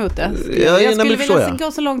helt emot det. Ja, Jag skulle vilja jag.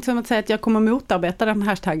 gå så långt som att säga att jag kommer motarbeta den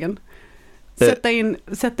hashtaggen.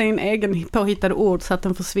 Sätta in egen påhittade ord så att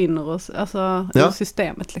den försvinner ur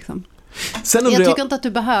systemet liksom. Sen jag tycker inte att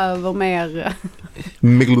du behöver mer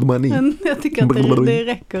megalomani. Jag tycker att det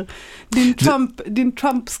räcker. Din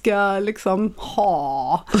Trump ska liksom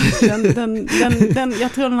ha den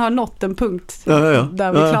jag tror den har nått en punkt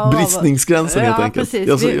där vi klarar bristningsgränsen helt enkelt.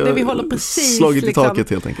 Precis. Vi håller precis slagit liksom i taket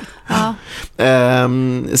helt enkelt. Ja.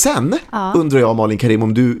 Sen undrar jag, Malin Karim,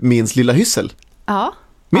 om du minns Lilla Hyssel? Ja.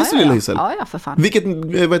 Minns du Lilla Hyssel? Ja, för fan. Vilket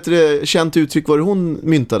känt uttryck var det hon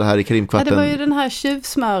myntade här i Karimkvarten? Ja, det var ju den här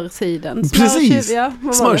tjuvsmörsidan. Precis,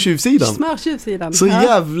 smörtjuvsidan. Så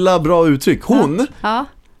jävla bra uttryck. Hon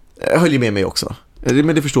höll ju med mig också.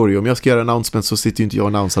 Men det förstår du ju, om jag ska göra announcement så sitter ju inte jag och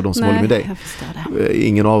annonsar de som håller med dig. Jag förstår det.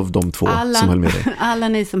 Ingen av de två som höll med dig. Alla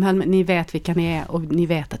ni som höll med, ni vet vilka ni är och ni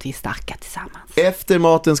vet att vi är starka tillsammans. Efter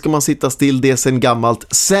maten ska man sitta still, det är sen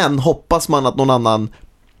gammalt. Sen hoppas man att någon annan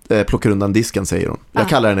plockar undan disken, säger hon. Jag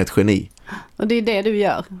kallar henne ett geni. Och det är det du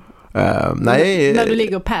gör? Nej. När du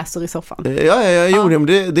ligger och passar i soffan?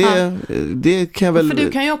 Det kan jag väl... För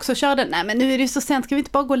du kan ju också köra den, nej men nu är det så sent, ska vi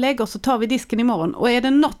inte bara gå och lägga oss och tar vi disken imorgon? Och är det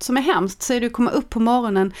något som är hemskt så är det att komma upp på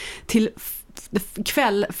morgonen till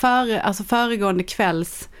föregående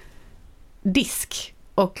kvälls disk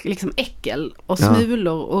och liksom äckel och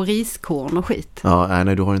smulor och riskorn och skit. Ja,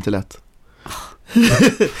 nej, du har det inte lätt.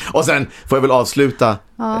 Och sen får jag väl avsluta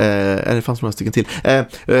det fanns några stycken till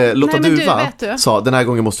Lotta Duva sa, den här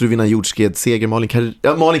gången måste du vinna jordskredsseger.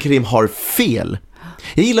 Malin Karim har fel.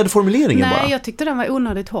 Jag gillade formuleringen bara. Nej, jag tyckte den var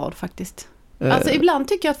onödigt hård faktiskt. Alltså ibland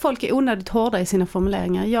tycker jag att folk är onödigt hårda i sina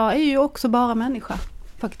formuleringar. Jag är ju också bara människa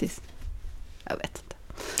faktiskt. Jag vet inte.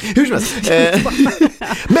 Hur som helst.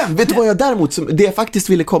 Men vet du vad jag däremot det jag faktiskt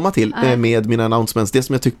ville komma till med mina announcements, det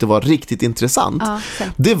som jag tyckte var riktigt intressant,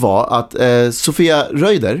 det var att Sofia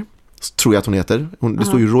Reuter, tror jag att hon heter, det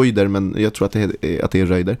står ju Reuter men jag tror att det är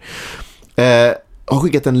Reuter, har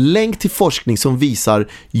skickat en länk till forskning som visar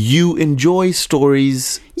you enjoy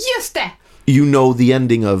stories, just det, you know the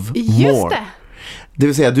ending of more. Det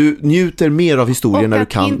vill säga, du njuter mer av historien när du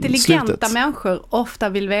kan slutet. Och att intelligenta människor ofta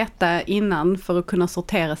vill veta innan för att kunna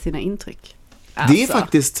sortera sina intryck. Alltså. Det är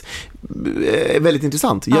faktiskt väldigt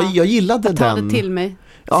intressant. Jag gillade den. Jag tar det till mig.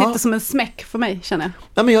 Sitter som en smäck för mig, känner jag.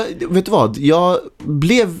 Ja, men vet du vad? Jag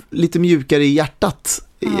blev lite mjukare i hjärtat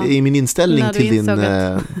i min inställning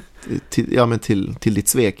till till ditt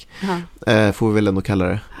svek. Får vi väl ändå kalla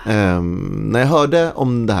det. När jag hörde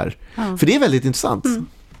om det här. För det är väldigt intressant.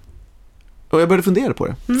 Och jag började fundera på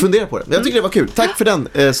det. Jag tycker det var kul. Tack för den,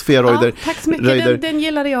 Sofia Reuter. Tack så mycket. Den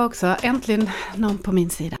gillade jag också. Äntligen någon på min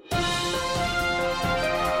sida.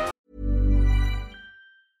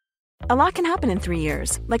 A lot can happen in 3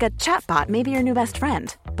 years. Like a chatbot may be your new best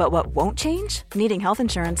friend. But what won't change? Needing health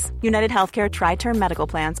insurance. United Healthcare Tri-Term Medical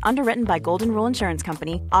Plans, underwritten by Golden Rule Insurance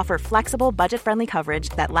Company, offer flexible, budget-friendly coverage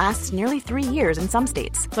that lasts nearly 3 years in some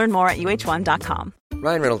states. Learn more at uh1.com.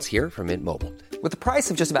 Ryan Reynolds here from Mint Mobile. With the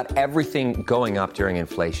price of just about everything going up during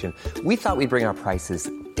inflation, we thought we'd bring our prices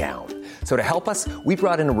down. So to help us, we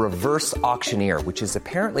brought in a reverse auctioneer, which is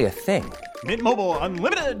apparently a thing. Mint Mobile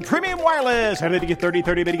Unlimited Premium Wireless. How to get 30,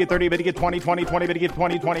 30, bit to get 30, bit to get 20, 20, 20, bit to get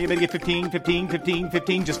 20, 20, bit to get 15, 15, 15,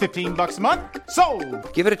 15, just $15 a month?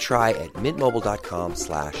 Sold! Give it a try at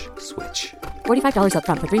mintmobile.com/switch. $45 up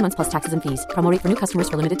front for 3 months plus taxes and fees. Promo rate for new customers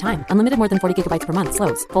for limited time. Unlimited more than 40 gigabytes per month.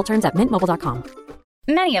 Slows full terms at mintmobile.com.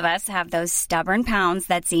 Many of us have those stubborn pounds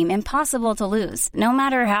that seem impossible to lose, no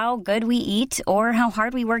matter how good we eat or how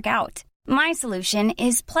hard we work out. My solution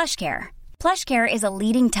is PlushCare. PlushCare is a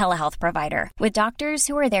leading telehealth provider with doctors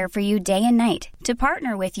who are there for you day and night to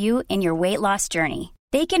partner with you in your weight loss journey.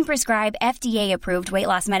 They can prescribe FDA-approved weight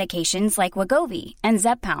loss medications like Wegovy and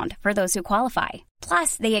Zepbound for those who qualify.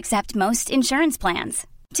 Plus, they accept most insurance plans.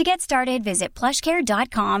 To get started, visit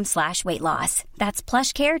plushcare.com/weightloss. That's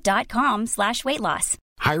plushcare.com/weightloss.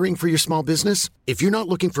 Hiring for your small business? If you're not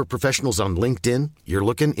looking for professionals on LinkedIn, you're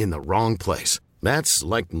looking in the wrong place. That's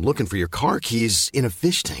like looking for your car keys in a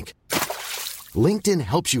fish tank. LinkedIn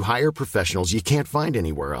helps you hire professionals you can't find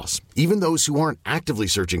anywhere else, even those who aren't actively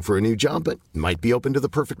searching for a new job but might be open to the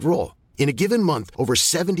perfect role. In a given month, over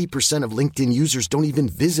 70% of LinkedIn users don't even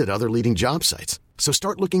visit other leading job sites. So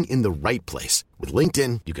start looking in the right place. With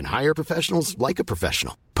LinkedIn, you can hire professionals like a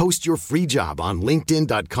professional. Post your free job on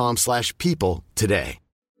linkedin.com/people today.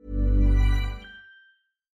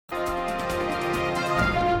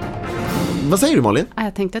 Vad säger du, Malin?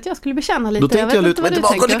 Jag tänkte att jag skulle bekänna lite. Då tänkte jag luta mig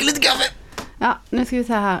tillbaka och dricka lite kaffe. Ja, nu ska vi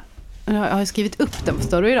se här. Jag har skrivit upp den,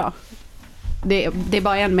 förstår du, idag. Det är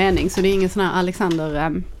bara en mening, så det är ingen sån här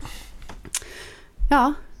Alexander...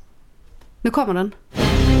 Nu kommer den.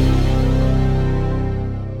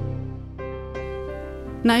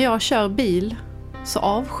 När jag kör bil så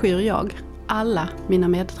avskyr jag alla mina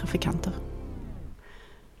medtrafikanter.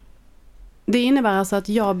 Det innebär alltså att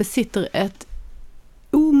jag besitter ett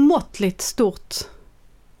omåttligt stort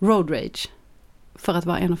road rage för att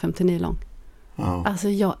vara 1,59 lång. Wow. Alltså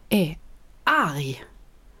jag är arg.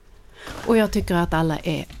 Och jag tycker att alla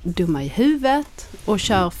är dumma i huvudet och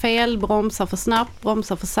kör fel, bromsar för snabbt,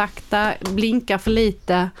 bromsar för sakta, blinkar för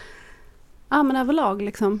lite. Ja, men överlag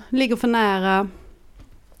liksom. Ligger för nära.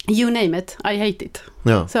 You name it, I hate it.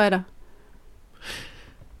 Ja. Så är det.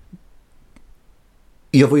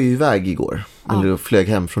 Jag var ju iväg igår, eller flög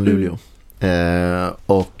hem från Luleå.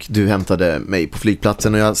 Och du hämtade mig på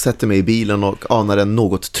flygplatsen och jag sätter mig i bilen och anar en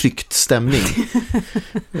något tryckt stämning.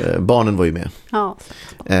 Barnen var ju med. Ja.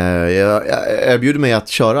 Jag erbjuder mig att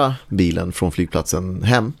köra bilen från flygplatsen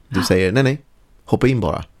hem. Du säger nej, hoppa in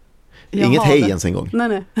bara. Inget hej ens en gång.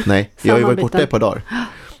 Nej, jag har ju varit borta ett par dagar.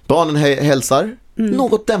 Barnen hälsar.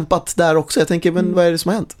 Något dämpat där också. Jag tänker, men vad är det som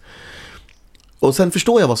har hänt? Och sen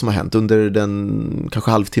förstår jag vad som har hänt under den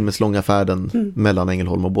kanske halvtimmes långa färden mellan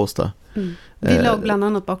Ängelholm och Båstad. Vi låg bland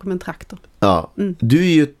annat bakom en traktor. Ja, du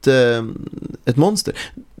är ju ett monster.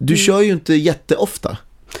 Du kör ju inte jätteofta.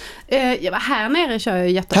 Här nere kör jag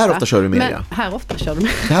jätteofta. Här ofta kör du med, ja. Här ofta kör du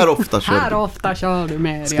med. Här ofta kör du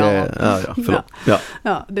med, förlåt.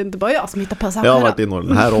 Ja, det är inte bara jag som hittar på saker. Jag har varit i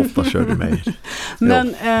Norrland. Här ofta kör du med.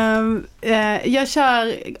 Men jag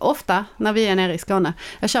kör ofta när vi är nere i Skåne.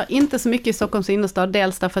 Jag kör inte så mycket i Stockholms innerstad.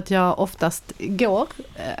 Dels därför att jag oftast går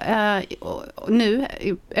nu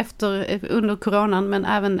under coronan, men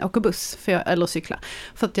även åker buss eller cyklar.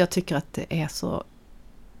 För att jag tycker att det är så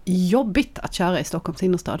jobbigt att köra i Stockholms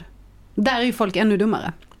innerstad. Där är ju folk ännu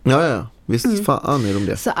dummare. Ja. Visst fan är de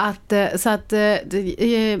det. Så att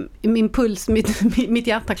min puls, mitt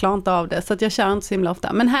hjärta klarar inte av det. Så att jag kör inte så himla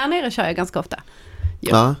ofta. Men här nere kör jag ganska ofta.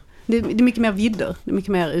 Ja. Det är mycket mer vidder. Det är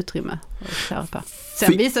mycket mer utrymme att köra på.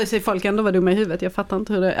 Sen visar sig folk ändå vara dumma i huvudet. Jag fattar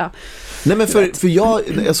inte hur det är. Nej, men för jag,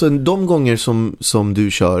 alltså de gånger som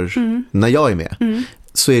du kör när jag är med,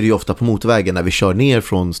 så är det ju ofta på motorvägen när vi kör ner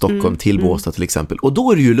från Stockholm till Båstad till exempel. Och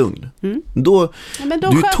då är det ju lugn. Då du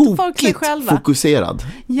är tokigt fokuserad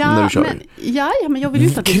när du kör. Men jag vill ju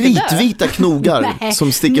inte att du ska dö. Kritvita knogar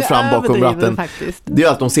som sticker fram bakom ratten. Faktiskt. Det är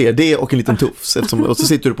allt de ser. Det och en liten tuffs. Och så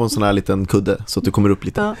sitter du på en sån här liten kudde så att du kommer upp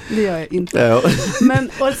lite. Ja, det gör jag inte.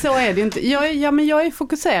 Och så är det inte. Men jag är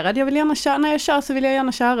fokuserad. Jag vill gärna köra. När jag kör så vill jag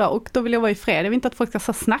gärna köra. Och då vill jag vara i fred. Jag vill inte att folk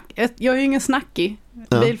ska snacka. Jag är ju ingen snackig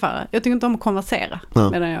bilförare. Jag tycker inte om att konversera.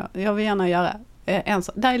 Medan jag vill gärna göra en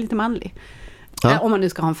sak. Där är lite manlig. Om man nu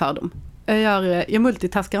ska ha en fördom. Jag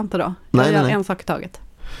multitaskar inte då. Jag gör en sak i taget.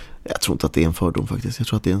 Jag tror inte att det är en fördom faktiskt. Jag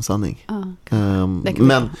tror att det är en sanning.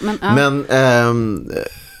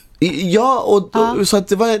 Så att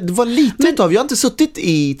det var lite av. Jag har inte suttit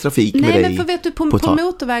i trafik med dig. Nej, men för vet du, på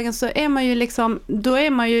motorvägen så är man ju liksom, då är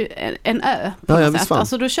man ju en ö på något sätt.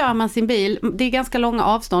 Alltså då kör man sin bil, det är ganska långa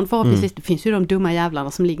avstånd, förhoppningsvis det finns ju de dumma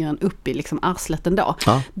jävlarna som ligger upp i liksom arslet ändå.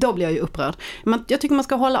 Då blir jag ju upprörd. Jag tycker man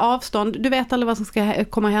ska hålla avstånd, du vet aldrig vad som ska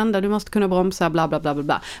komma hända, du måste kunna bromsa, bla bla bla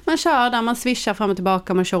bla. Man kör där, man swishar fram och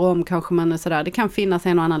tillbaka, man kör om, kanske man är sådär. Det kan finnas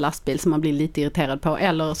en och annan lastbil som man blir lite irriterad på,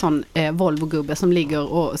 eller sån Volvo-gubbe som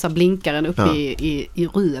ligger och så blinkaren uppe i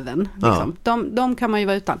röven. Liksom. De kan man ju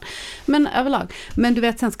vara utan. Men överlag. Men du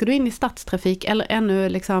vet, sen ska du in i stadstrafik eller ännu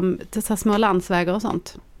liksom till så små landsvägar och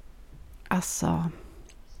sånt. Alltså.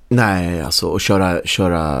 Nej, alltså och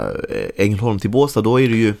köra Ängelholm till Båstad, då är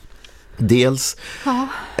det ju dels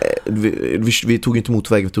vi tog inte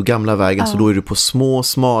motorvägen, vi tog gamla vägen, så då är det på små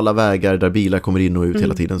smala vägar där bilar kommer in och ut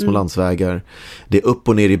hela tiden, små landsvägar. Det är upp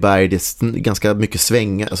och ner i berg, det är ganska mycket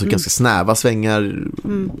svängar, alltså ganska snäva svängar,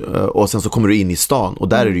 och sen så kommer du in i stan och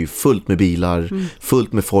där är det ju fullt med bilar,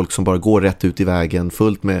 fullt med folk som bara går rätt ut i vägen,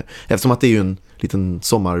 fullt med, eftersom att det är ju en liten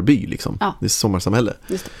sommarby liksom. Det är sommarsamhälle.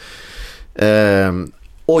 Just det.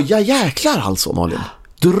 Och jag jäklar alltså, Malin.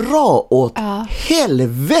 Dra åt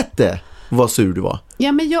helvete vad sur du var.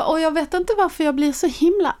 Ja, men jag vet inte varför jag blir så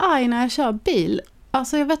himla arg när jag kör bil.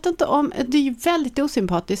 Alltså jag vet inte om, det är ju väldigt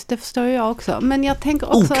osympatiskt, det förstår jag också. Men jag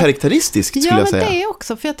tänker också... Okaraktäristiskt skulle jag säga. Ja, men det är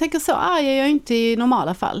också, för jag tänker så arg är jag inte i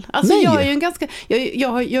normala fall. Alltså jag är ju en ganska, jag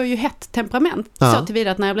har ju hett temperament, så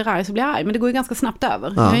tillvida att när jag blir arg så blir jag arg. Men det går ju ganska snabbt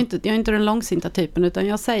över. Jag är inte den långsinta typen, utan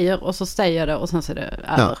jag säger och så säger det och sen så är det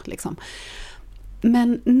över liksom.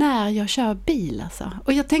 Men när jag kör bil alltså,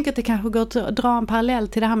 och jag tänker att det kanske går att dra en parallell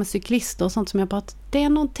till det här med cyklister och sånt som jag pratat, det är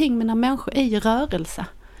någonting med när människor är i rörelse.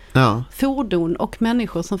 Fordon och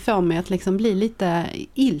människor som får mig att liksom bli lite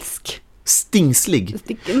ilsk. Stingslig.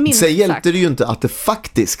 Sen hjälpte det ju inte att det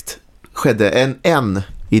faktiskt skedde en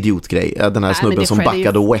idiotgrej. Den här snubben som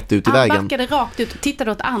backade och wet ut i vägen. Han backade rakt ut och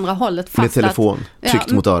tittade åt andra hållet. Fast med telefon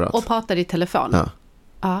tryckt mot örat. Och pratade i telefon.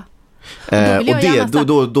 Ja.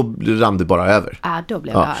 Och då rann det bara över. Ja, då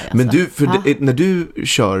blev jag arg. Men när du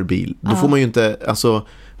kör bil, då får man ju inte, alltså,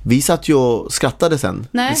 vi satt ju och skrattade sen.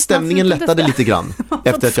 Nej, stämningen lättade lite grann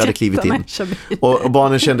efter att jag hade klivit in. Och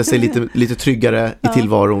barnen kände sig lite tryggare i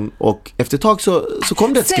tillvaron. Och efter ett tag så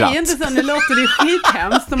kom det ett skratt. Säg inte så, nu låter det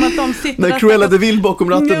skithemskt som att de sitter när Cruella de Vil bakom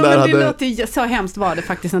ratten där hade... Det låter ju, så hemskt var det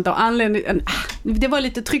faktiskt inte. Det var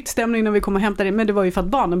lite tryckt stämning när vi kom och hämtade det, men det var ju för att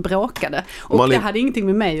barnen bråkade. Och det hade ingenting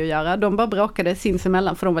med mig att göra. De bara bråkade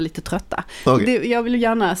sinsemellan för de var lite trötta. Okay. Jag vill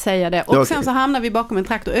gärna säga det. Och sen så hamnade vi bakom en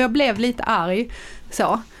traktor och jag blev lite arg.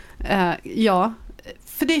 Så,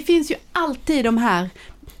 för det finns ju alltid de här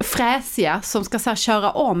fräsiga som ska så här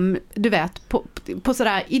köra om, du vet, på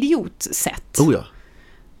sådär idiotsätt. Oh ja.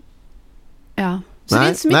 Ja. Så det är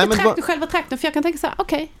inte så mycket själva traktorn, för jag kan tänka så här,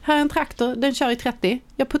 okej, här är en traktor, den kör i 30.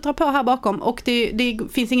 Jag puttrar på här bakom och det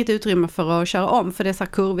finns inget utrymme för att köra om, för det är så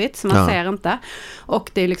här kurvigt så man ser inte.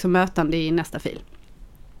 Och det är liksom mötande i nästa fil.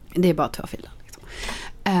 Det är bara 2 filer.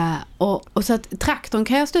 Och så att traktorn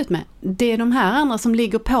kan jag stå ut med. Det är de här andra som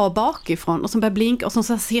ligger på bakifrån och som börjar blinka och som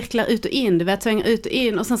så cirklar ut och in, du vet, svänger ut och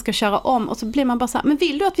in och sen ska köra om och så blir man bara så här, men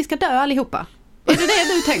vill du att vi ska dö allihopa? Är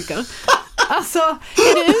det du tänker? Alltså,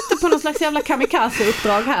 är du ute på någon slags jävla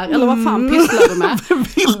kamikaze-uppdrag här? Eller vad fan pysslar du med?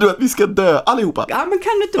 Vill du att vi ska dö allihopa? Ja, men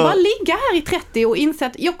kan du inte bara ligga här i 30 och inse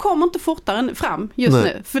att jag kommer inte fortare fram just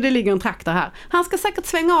nu, för det ligger en traktor här. Han ska säkert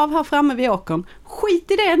svänga av här framme vid åkern.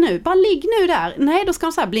 Skit i det nu, bara ligg nu där. Nej, då ska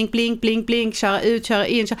de så här blink, blink, blink, blink, köra ut, köra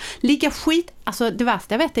in, ligga skit. Alltså, det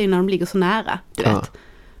värsta jag vet är ju när de ligger så nära, du vet.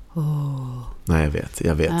 Nej,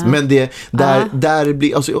 jag vet. Men där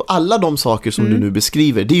blir, alltså, alla de saker som du nu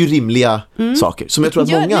beskriver, det är ju rimliga saker. Som jag tror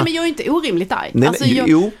att många... Nej, men jag är inte orimligt arg. Nej, alltså,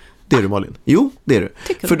 jo, det är du, Malin. Jo, det är du.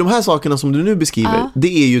 För de här sakerna som du nu beskriver,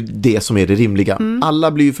 det är ju det som är det rimliga.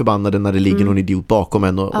 Alla blir ju förbannade när det ligger någon idiot bakom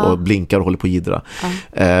en och blinkar och håller på att jiddra.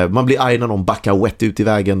 Man blir arg när någon backar wet ut i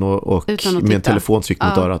vägen och med en telefon tryckt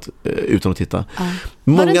mot örat utan att titta.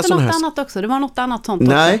 Var det inte något annat också? Det var något annat sånt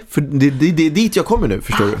också. Nej, för det är dit jag kommer nu,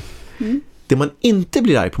 förstår du. Det man inte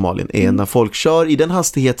blir arg på, Malin, är när folk kör i den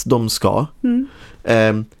hastighet de ska.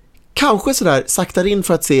 Kanske sådär saktar in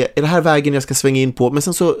för att se, är det här vägen jag ska svänga in på? Men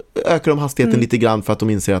sen så ökar de hastigheten lite grann för att de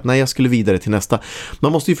inser att nej, jag skulle vidare till nästa.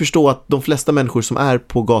 Man måste ju förstå att de flesta människor som är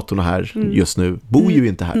på gatorna här just nu bor ju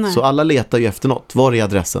inte här. Nej. Så alla letar ju efter något. Var är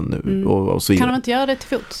adressen nu? Och så vidare. Kan de inte göra det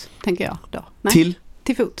till fots, tänker jag då? Nej.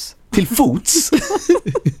 Till fots. Till fots?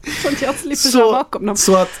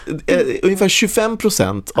 så att ungefär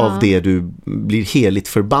 25% av det du blir heligt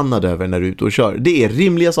förbannad över när du är ute och kör, det är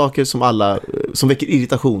rimliga saker som väcker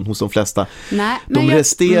irritation hos de flesta. Nej, de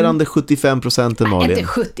resterande 75%, Malin. Inte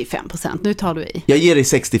 75%, nu tar du i. Jag ger dig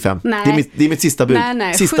 65. Nej. Det är mitt sista bud.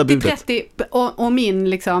 Nej, sista 70-30 och min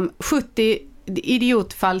liksom 70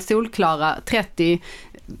 idiotfall solklara, 30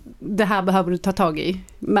 det här behöver du ta tag i.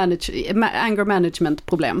 Anger management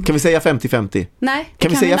problem. Kan vi säga 50-50? Nej.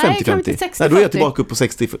 Kan vi säga 50-50? Nej, då är jag tillbaka upp på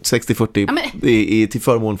 60-40 till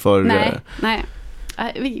förmån för... Nej.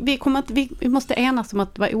 Vi måste enas om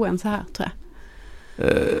att vara oense här, tror jag.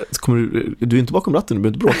 Du är inte bakom ratten,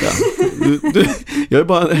 du behöver inte bråka.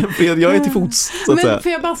 Jag är till fots, så att säga. Men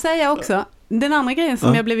får jag bara säga också, den andra grejen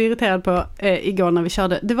som jag blev irriterad på igår när vi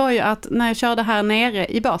körde, det var ju att när jag körde här nere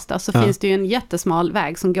i Båstad så finns det ju en jättesmal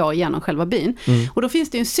väg som går genom själva byn. Och då finns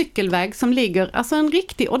det ju en cykelväg som ligger, alltså en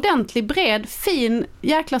riktig, ordentlig, bred, fin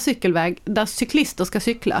jäkla cykelväg där cyklister ska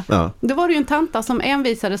cykla. Då var det ju en tanta som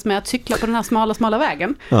envisades med att cykla på den här smala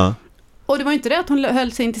vägen. Och det var ju inte det att hon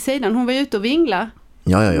höll sig in till sidan, hon var ju ute och vingla.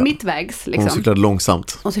 Mittvägs liksom. Hon cyklade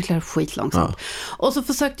långsamt. Hon cyklade skitlångsamt. Och så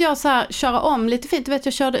försökte jag så här köra om lite fint. Du vet,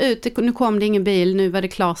 jag körde ut, nu kom det ingen bil, nu var det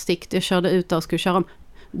klar stick. Jag körde ut och skulle köra om.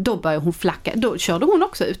 Då började hon flacka. Då körde hon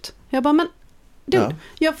också ut. Jag bara, men dude,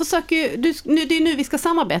 jag försöker ju, det är nu vi ska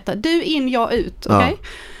samarbeta. Du in, jag ut, okej?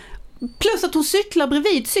 Plus att hon cyklar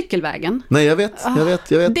bredvid cykelvägen. Nej, jag vet. Det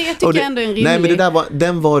tycker jag ändå är en rimlig. Nej, men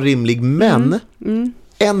den var rimlig, men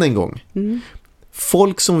än en gång.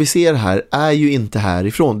 Folk som vi ser här är ju inte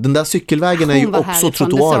härifrån. Den där cykelvägen är ju också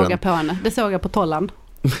trottoaren. Det såg jag på Tolland.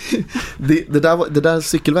 det där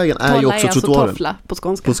cykelvägen är ju också trottoaren. Toffla på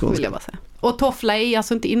skånska, vill jag bara säga. Och toffla är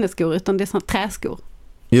alltså inte inneskor utan det är såna träskor.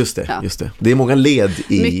 Just det, just det. Det är många led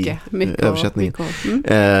i översättningen.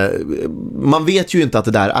 Man vet ju inte att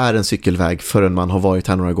det där är en cykelväg förrän man har varit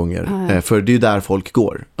här några gånger. För det är ju där folk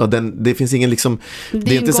går. Och det finns ingen liksom...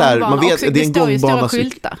 Det är inte så här... Man vet, också, det är en gångbana. Stora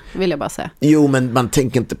skyltar, vill jag bara säga. Jo, men man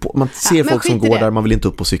tänker inte på... Man ser folk som går där, man vill inte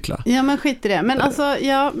upp och cykla. Ja, men skit i det. Men alltså,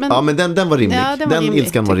 men den var rimlig. Ja, den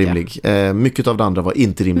ilskan var rimlig. Mycket av det andra var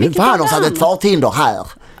inte rimligt. Fan, de hade ett farthinder här.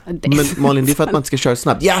 Men Malin, det är för att man inte ska köra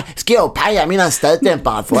snabbt. Ja, ska jag paja mina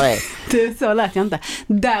stötdämpare för det? Det så lät jag inte.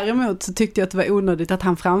 Däremot så tyckte jag att det var onödigt att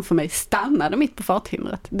han framför mig stannade mitt på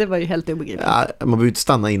farthindret. Det var ju helt obegripligt. Ja, man behöver inte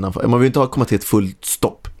stanna innan. Man behöver inte komma till ett fullt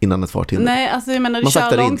stopp innan ett farthinder. Nej, alltså jag menar, du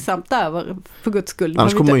kör långsamt över för guds skull.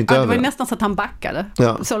 Annars kommer man ju inte över. Det var ju nästan så att han backade.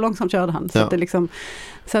 Ja. Så långsamt körde han. Så att det liksom...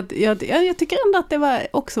 Så att jag tycker ändå att det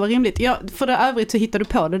också var rimligt. För det övrigt så hittade du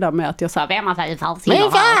på det där med att jag sa, vem har sagt farthindret?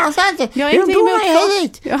 Men fan, så inte. Jag är inte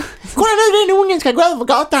emot. Kolla nu, den ungen ska gå över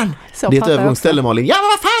gatan. Det är ett övergångsställe, Malin. Ja, men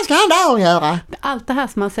vad fan ska han där göra? Allt det här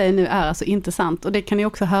som man säger nu är alltså inte sant. Och det kan ni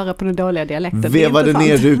också höra på den dåliga dialekten. Vevade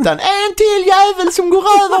ner rutan. En till jävel som går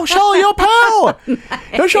över kör jag på.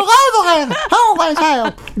 Jag kör över här. Hör jag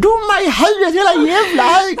säger. Dumma i huvudet hela jävla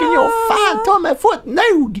högen. Jag fan ta mig fått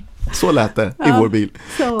nog. Så lät det i vår bil.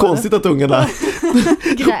 Konstigt att ungarna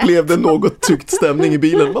upplevde något tryckt stämning i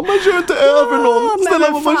bilen. Man kör inte över någon.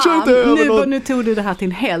 Snälla, man kör inte över någon. Nu tog du det här till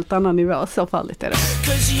en helt annan nivå. Så farligt är det.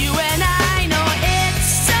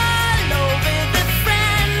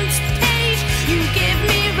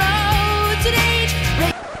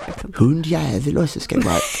 Hundjävel också ska gå.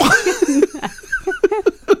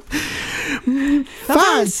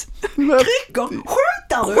 Fans! Kryckor!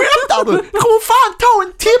 Skämtar du? Det kommer fan ta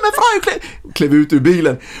en timme för dig. Klev ut ur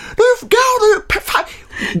bilen. Nu går du!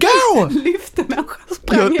 Gå! Lyfte människan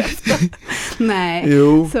sprang efter. Nej,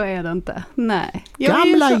 så är det inte. Nej.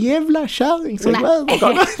 Gamla jävla kärring som går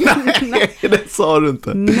över. Nej, det sa du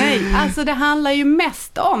inte. Nej, alltså det handlar ju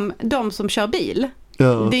mest om de som kör bil.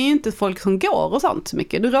 Ja. Det är ju inte folk som går och sånt så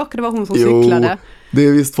mycket. Du råkade vara hon som cyklade. Det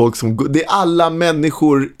är visst folk som går. Det är alla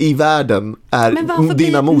människor i världen är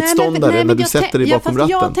dina motståndare när du sätter dig bakom ratten.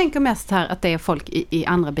 Jag tänker mest här att det är folk i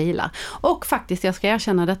andra bilar. Och faktiskt, jag ska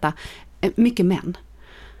erkänna detta, mycket män.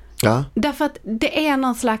 Ja. Därför att det är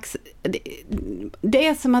någon slags... Det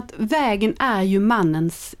är som att vägen är ju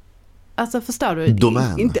mannens... Alltså förstår du?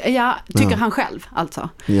 Domän. Ja, tycker han själv alltså.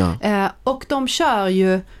 Ja. Och de kör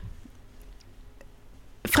ju...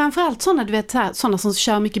 Framförallt sådana, du vet, sådana som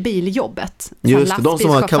kör mycket bil i jobbet. Just det, de som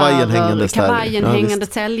har kavajen hängandes där. Kavajen hängande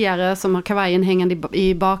säljare som har kavajen hängande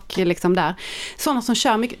i bak liksom där. Sådana som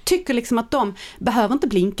kör mycket, tycker liksom att de behöver inte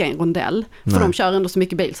blinka i en rondell. För de kör ändå så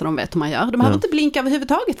mycket bil så de vet hur man gör. De behöver inte blinka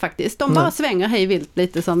överhuvudtaget faktiskt. De bara svänger hej vilt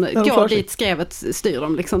lite som går dit skrevet styr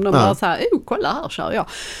dem liksom. De bara så här, kolla här kör jag.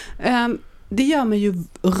 Det gör mig ju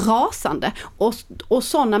rasande. Och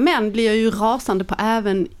sådana män blir ju rasande på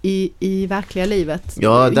även i verkliga livet.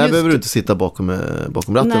 Ja, där behöver du inte sitta bakom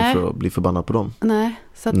ratten för att bli förbannad på dem. Nej,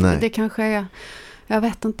 så att det kanske är... Jag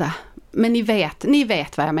vet inte. Men ni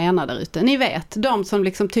vet vad jag menar där ute. Ni vet, de som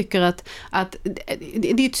liksom tycker att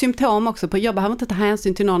det är ett symptom också på jag behöver inte ta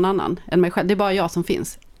hänsyn till någon annan än mig själv. Det är bara jag som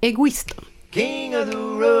finns. Egoister. King of the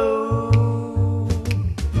road.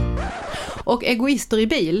 Och egoister i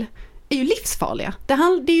bil är ju livsfarliga. Det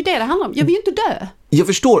är ju det handlar om. Jag vill ju inte dö. Jag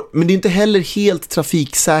förstår, men det är inte heller helt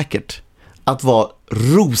trafiksäkert att vara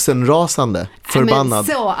rosenrasande, förbannad.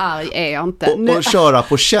 Men så arg är jag inte. Och köra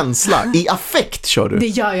på känsla. I affekt kör du. Det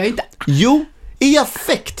gör jag inte. Jo, i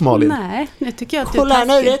affekt, Malin. Nej, nu tycker jag att kolla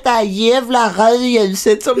nu detta jävla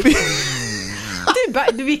rödljuset som...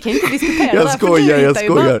 Vi kan inte diskutera jag skojar.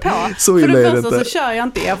 Så illa är det inte. För det första så kör jag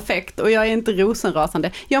inte i affekt och jag är inte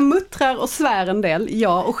rosenrasande. Jag muttrar och svär en del,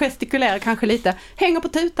 och gestikulerar kanske lite. Hänger på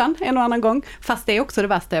tutan en och annan gång. Fast det är också det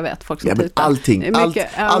värsta jag vet, folk som tutar.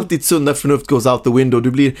 Allt ditt sunda förnuft goes out the window.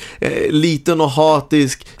 Du blir liten och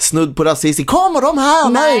hatisk, snudd på rasism. Kommer de här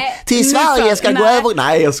nu till Sverige ska gå över?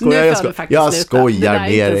 Nej, jag skojar. Jag skojar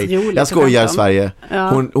med dig. Jag skojar, Sverige.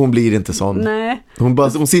 Hon blir inte sån. Nej.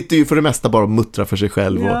 Hon sitter ju för det mesta bara och muttrar för sig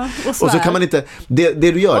själv. Och så kan man inte... Det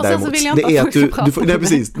du gör däremot, det är att du får, nej,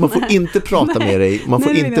 precis, man får inte prata med dig. Man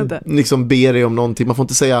får inte liksom be dig om någonting. Man får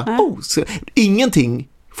inte säga... ingenting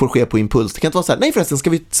får ske på impuls. Det kan inte vara så här, nej förresten, ska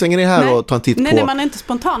vi svänga ner här och ta en titt på... Nej, man är inte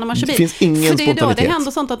spontan när man kör bil. Det finns ingen spontanitet. För det är då det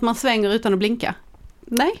händer sånt att man svänger utan att blinka.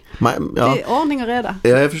 Nej, det är ordning och reda. Ja,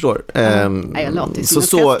 jag förstår.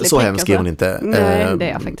 Så hemskt är hon inte. Nej, det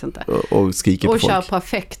är jag faktiskt inte. Och skriker på folk. Och kör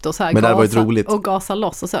perfekt och så här. Men det hade varit roligt. Och gasar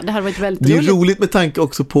loss och så. Det hade varit väldigt roligt. Det är roligt med tanke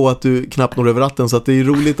också på att du knappt når över ratten. Så att det är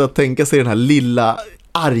roligt att tänka sig den här lilla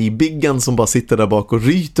argbiggan som bara sitter där bak och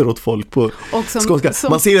ryter åt folk på skånska.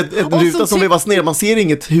 Man ser en ruta som vevas ner, man ser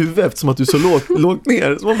inget huvud eftersom att du är så lågt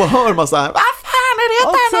ner. Så man bara hör massa vad fan är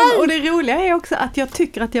det? Och det roliga är också att jag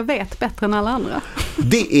tycker att jag vet bättre än alla andra.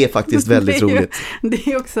 Det är faktiskt väldigt roligt. Det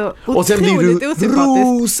är också och sen blir du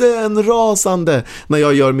rosenrasande när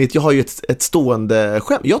jag gör jag har ju ett stående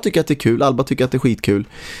skämt. Jag tycker att det är kul, Alba tycker att det är skitkul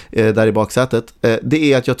där i baksätet.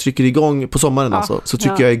 Det är att jag trycker igång på sommaren alltså, så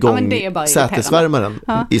trycker jag igång sätesvärmaren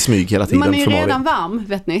i smyg hela tiden. Man är redan varm,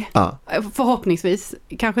 vet ni. Förhoppningsvis,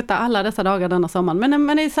 kanske inte alla dessa dagar denna sommaren,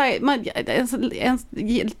 men det är så här,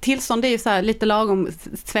 tillstånd är ju så här lite lagom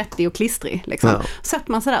svettig och klistrig liksom.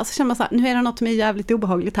 Sätter man så där så känner man så här, nu är det något som är jävligt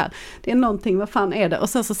obehagligt här. Det är någonting, vad fan är det? Och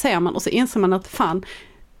sen så ser man och så inser man att fan,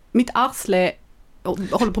 mitt arsle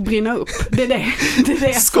håller på att brinna upp. Det är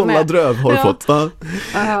det Skålla dröv har du fått, va?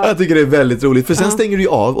 Jag tycker det är väldigt roligt. För sen stänger du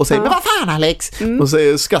av och säger, men vad fan Alex? Och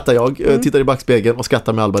så skrattar jag, tittar i backspegeln och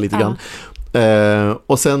skrattar med Alba lite grann.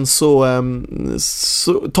 Och sen så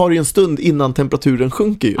tar det en stund innan temperaturen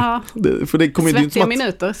sjunker ju. För det kommer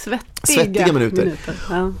svettiga minuter.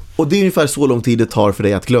 Och det är ungefär så lång tid det tar för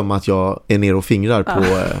dig att glömma att jag är nere och fingrar på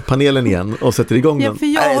panelen igen och sätter igång den. För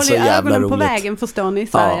jag håller ögonen på vägen, förstår ni, i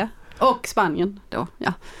Sverige. Och Spanien då,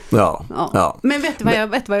 ja. Men vet du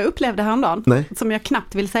vad jag upplevde häromdagen? Nej. Som jag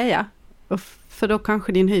knappt vill säga. För då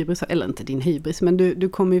kanske din hybris, eller inte din hybris, men du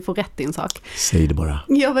kommer ju få rätt i en sak. Säg det bara.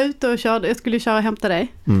 Jag var ute och körde, jag skulle köra och hämta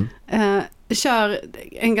dig. Kör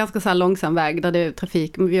en ganska så här långsam väg där det är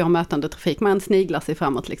trafik, vi har mötande trafik, man sniglar sig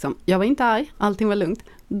framåt liksom. Jag var inte arg, allting var lugnt.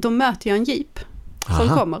 Då möter jag en jeep som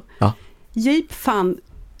kommer. Jeep fan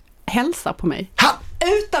hälsar på mig.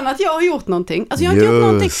 Utan att jag har gjort någonting. Alltså jag har inte gjort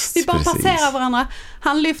någonting. Vi bara passerar varandra.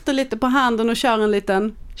 Han lyfter lite på handen och kör en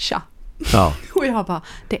liten tja. Och jag bara,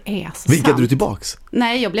 det är så Vinkade sant. du tillbaks?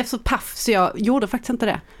 Nej, jag blev så paff så jag gjorde faktiskt inte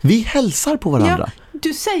det. Vi hälsar på varandra. Ja,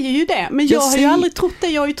 du säger ju det, men jag har ju aldrig trott det.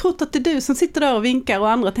 Jag har ju trott att det är du som sitter där och vinkar och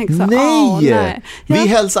andra tänker så här, nej. Vi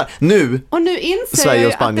hälsar. Nu inser Sverige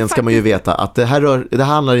och Spanien ska man ju veta att det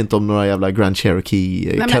handlar inte om några jävla Grand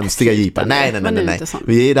Cherokee konstiga jeepar. Nej.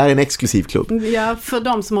 Det här är en exklusiv klubb. Ja, för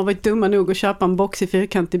de som har varit dumma nog att köpa en boxig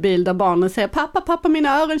fyrkantig bil där barnen säger, pappa,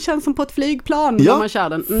 mina öron känns som på ett flygplan när man kör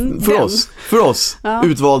den. För oss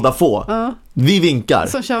utvalda få. Vi vinkar.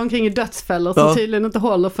 Som kör omkring i dödsfällor som tydligen inte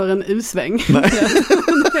håller för en U-sväng.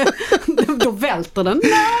 Då välter den.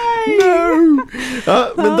 Nej!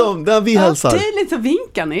 Men där vi hälsar. Tydligt så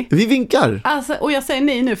vinkar ni. Vi vinkar. Alltså, och jag säger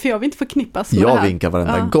ni nu, för jag vill inte förknippas med det här. Jag vinkar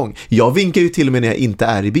varenda gång. Jag vinkar ju till och med när jag inte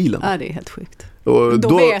är i bilen. Ja, det är helt sjukt. Och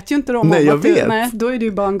då vet ju inte de jag vet. Nej, då är det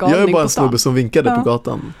ju bara en galning. Jag är bara en snubbe som vinkade på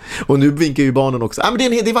gatan. Och nu vinkar ju barnen också. Men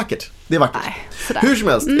det är vackert. Det är vackert. Nej, hur som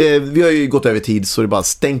helst, vi har ju gått över tid så det bara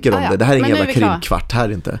stänker om det. Det här är ingen jävla krimkvart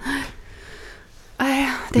här inte.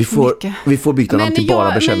 Vi får byta namn till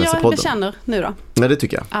bara bekännelsepodden. Men jag bekänner nu då. Nej, det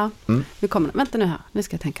tycker jag. Ja, nu kommer det. Vänta nu här, nu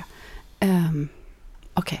ska jag tänka.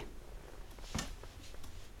 Okej.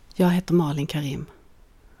 Jag heter Malin Karim.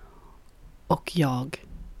 Och jag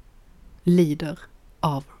lider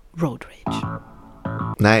av road rage.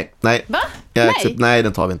 Nej. Va? Nej,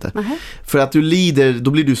 den tar vi inte. För att du lider,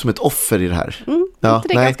 då blir du som ett offer i det här. Det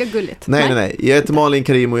är ganska gulligt. Nej. Jag heter Malin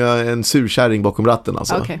Karim och jag är en surkärring bakom ratten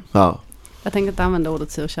alltså. Okay. Jag tänker inte använda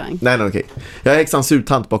ordet surkärring. Nej, okej. Jag är häxan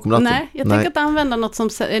surtant bakom ratten. Nej, jag tänker inte använda något som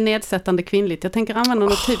är nedsättande kvinnligt. Jag tänker använda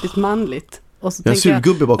något typiskt manligt. Och så jag är en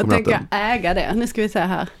surgubbe bakom ratten. Jag tänker äga det. Nu ska vi se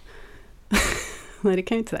här. Nej, det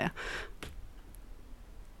kan jag inte säga.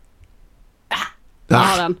 Jag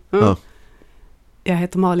har den. Jag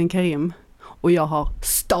heter Malin Karim och jag har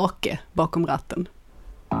stake bakom ratten.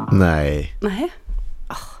 Nej.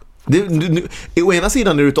 Å ena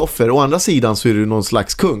sidan är du ett offer, å andra sidan så är du någon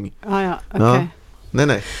slags kung. Okej.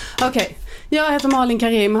 Nej. Okej. Jag heter Malin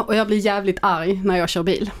Karim och jag blir jävligt arg när jag kör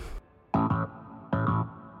bil.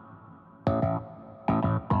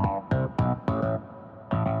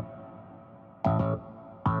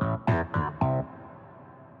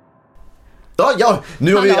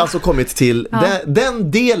 Nu har vi alltså kommit till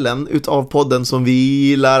den delen utav podden som vi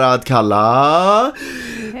gillar att kalla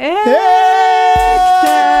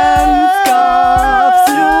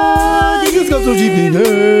Äktenskapsrådgivning.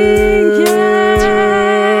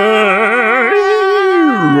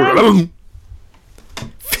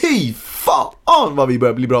 Fy fan vad vi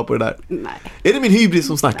börjar bli bra på det där. Nej. Är det min hybris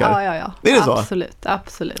som snackar? Ja. Är det så?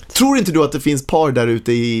 Absolut. Tror inte du att det finns par där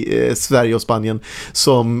ute i Sverige och Spanien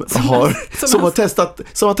som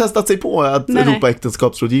har testat sig på att ropa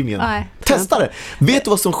äktenskapsrådgivningen? Nej. Testa det. Vet du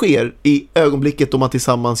vad som sker i ögonblicket om man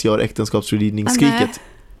tillsammans gör äktenskapsrådgivningsskriket?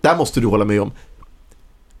 Där måste du hålla med om.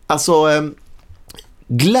 Alltså,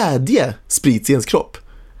 glädje sprids i ens kropp.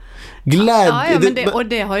 Glädje. Men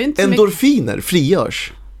det har ju inte endorfiner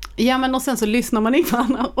frigörs. Ja, men och sen så lyssnar man in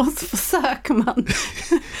varandra och så försöker man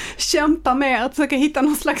kämpa med att försöka hitta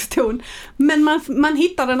någon slags ton. Men man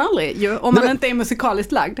hittar den aldrig ju, om man inte är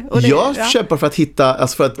musikaliskt lagd. Och jag kämpar för att hitta,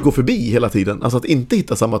 alltså för att gå förbi hela tiden. Alltså att inte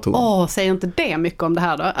hitta samma ton. Säger inte det mycket om det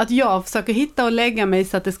här då? Att jag försöker hitta och lägga mig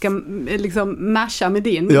så att det ska liksom matcha med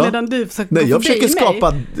din. Medan du försöker gå jag förbi försöker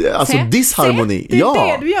skapa alltså disharmoni. Det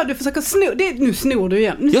är det du gör, du försöker sno. Nu snor du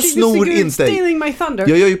igen. Jag snor inte. Stealing my thunder.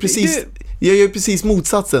 Jag gör ju precis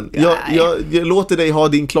motsatsen. Jag låter dig ha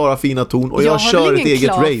din klara fina ton och jag kör ett eget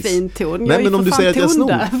race. Fin ton. Nej, men om du säger att jag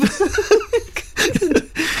snor.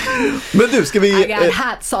 Men du, ska vi... I got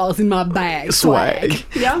hot sauce in my bag. Swag.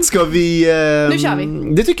 Ja. Ska vi... Nu kör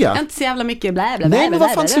vi. Det tycker jag. Inte så jävla mycket blä. Nej, men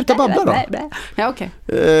vad fan, sluta babbla då. Ja, okej.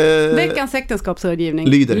 Veckans äktenskapsrådgivning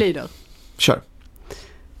lyder. Kör.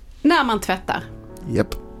 När man tvättar.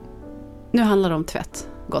 Japp. Nu handlar det om tvätt,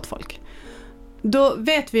 gott folk. Då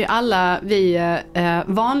vet vi alla, vi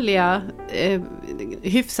vanliga,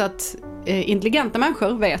 hyfsat intelligenta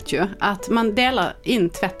människor vet ju att man delar in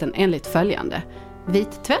tvätten enligt följande.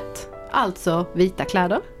 Vit tvätt, alltså vita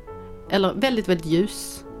kläder. Eller väldigt, väldigt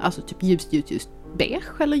ljus, alltså typ ljus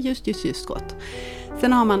beige eller ljus grått.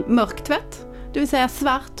 Sen har man mörk tvätt, det vill säga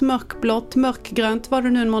svart, mörkblått, mörkgrönt, vad det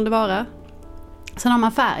nu måste vara. Sen har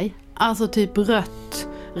man färg, alltså typ rött,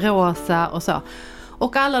 rosa och så.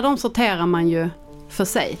 Och alla de sorterar man ju för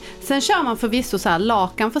sig. Sen kör man förvisso så här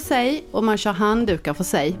lakan för sig och man kör handdukar för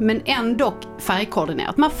sig, men ändå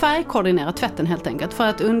färgkoordinerat. Man färgkoordinerar tvätten helt enkelt för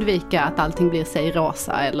att undvika att allting blir sig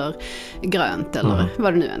rosa eller grönt eller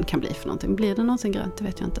vad det nu än kan bli för någonting. Blir det någonsin grönt? Det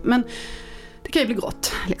vet jag inte. Men det kan ju bli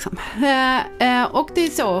grått liksom. Och det är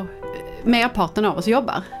så merparten av oss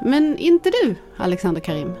jobbar. Men inte du, Alexander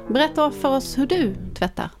Karim. Berätta för oss hur du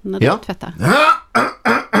tvättar när du tvättar.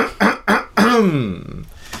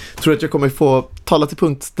 Tror du att jag kommer få tala till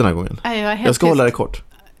punkt den här gången? Jag ska hålla det kort.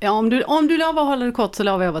 Ja, om du lovar att hålla det kort så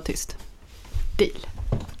lovar jag att vara tyst. Deal.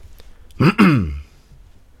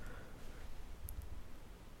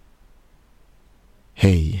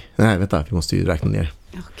 Hej. Nej, vänta. Vi måste ju räkna ner.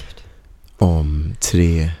 Oh, Gud. Om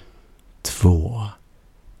 3, 2,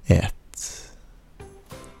 1.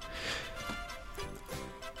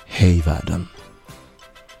 Hej världen.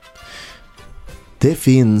 Det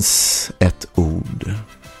finns ett ord.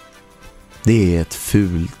 Det är ett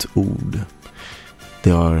fult ord. Det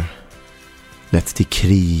har lett till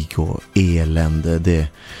krig och elände. Det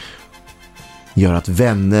gör att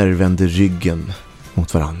vänner vänder ryggen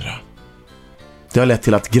mot varandra. Det har lett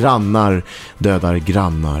till att grannar dödar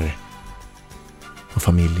grannar och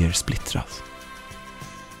familjer splittras.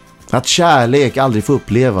 Att kärlek aldrig får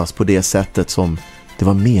upplevas på det sättet som det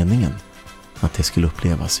var meningen att det skulle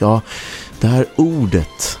upplevas. Ja, det här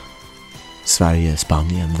ordet Sverige,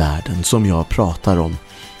 Spanien, världen som jag pratar om,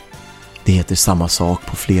 det heter samma sak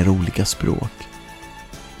på flera olika språk.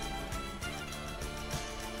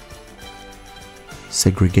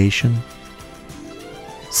 Segregation,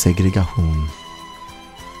 segregation,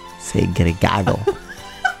 segregado.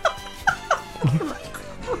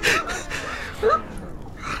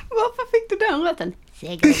 Varför fick du den rätten?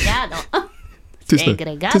 Segregado.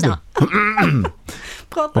 Segregado.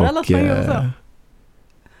 Pratar alla spanjor så?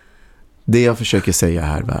 Det jag försöker säga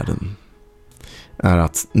här, världen, är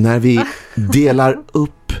att när vi delar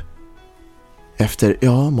upp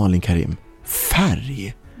efter, Malin Karim,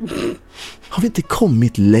 färg, har vi inte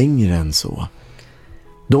kommit längre än så.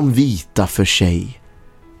 De vita för sig,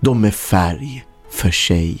 de med färg för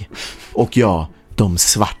sig och de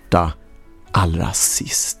svarta allra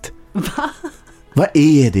sist. Va? Vad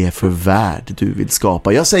är det för värld du vill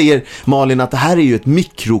skapa? Jag säger, Malin, att det här är ju ett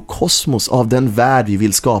mikrokosmos av den värld vi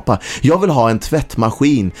vill skapa. Jag vill ha en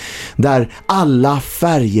tvättmaskin där alla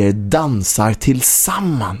färger dansar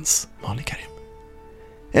tillsammans, Malin Karim.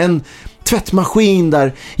 En tvättmaskin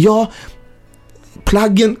där,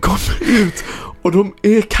 plaggen kommer ut och de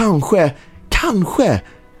är kanske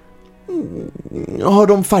har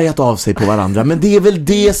de färgat av sig på varandra. Men det är väl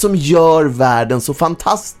det som gör världen så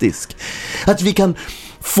fantastisk. Att vi kan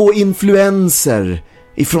få influenser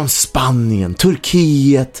ifrån Spanien,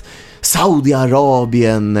 Turkiet,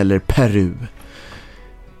 Saudiarabien eller Peru.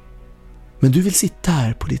 Men du vill sitta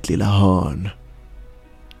här på ditt lilla hörn.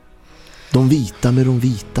 De vita med de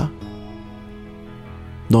vita.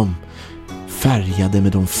 De färgade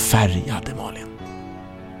med de färgade, Malin.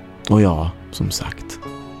 Och som sagt,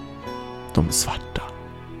 de svarta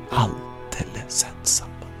alldeles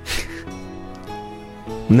ensamma.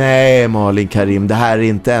 Nej, Malin Karim, det här är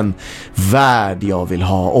inte en värld jag vill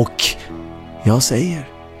ha. Och jag säger,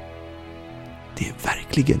 det är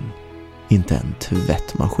verkligen inte en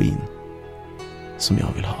tvättmaskin som jag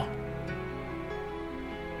vill ha.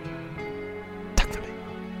 Tack för mig.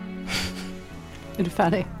 Är du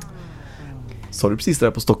färdig? Sa du precis det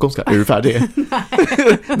där på stockholmska? Är du färdig?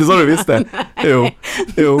 Det sa du visst det. Jo.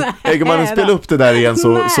 Egermannen, spela upp det där igen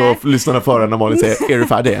så lyssnarna före när Malin säger, är du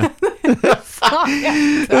färdig?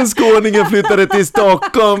 En skåningen flyttade till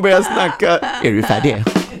Stockholm och började snacka. Är du färdig?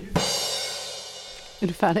 Är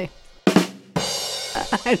du färdig?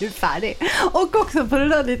 Är du färdig? Och också på det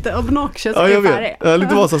där lite obnoxious. Ja, jag vet. Ja,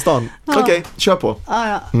 lite Vasastan. Okej, kör på.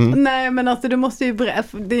 Ja. Nej, men alltså du måste ju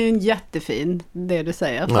berätta. Det är en jättefin det du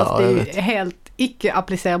säger. Fast det är ju helt icke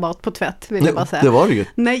applicerbart på tvätt, vill jag bara säga. Det var det ju.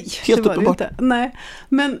 Nej, helt det var uppenbart. Det inte. Nej.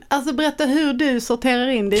 Men alltså berätta hur du sorterar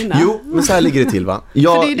in dina. Jo, men så här ligger det till, va?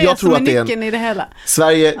 För det är det jag som tror är att det är nyckeln i det hela.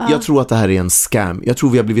 Sverige, jag tror att det här är en scam. Jag tror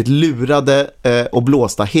vi har blivit lurade och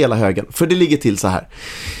blåsta hela högen. För det ligger till så här.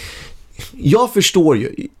 Jag förstår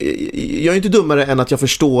ju, jag är inte dummare än att jag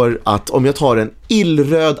förstår att om jag tar en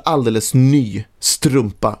illröd, alldeles ny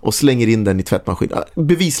strumpa och slänger in den i tvättmaskinen,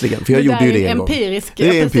 bevisligen, för jag gjorde ju det en gång. Det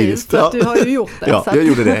är empiriskt, för att du har ju gjort det. Ja, jag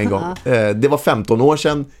gjorde det en gång. Det var 15 år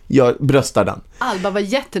sedan, jag bröstar den. Alba var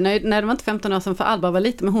jättenöjd, nej det var inte 15 år sedan för Alba var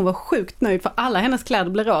lite, men hon var sjukt nöjd för alla hennes kläder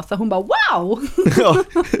blev rosa, hon bara wow!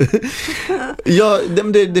 Ja,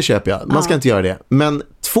 det köper jag, man ska inte göra det. Men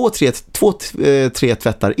 2-3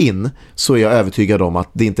 tvättar in så är jag övertygad om att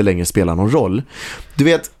det inte längre spelar någon roll. Du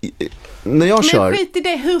vet, när jag kör... Men skit i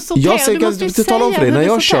det, hur sorterar du? Måste ju säga om när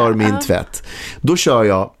jag kör min tvätt, då kör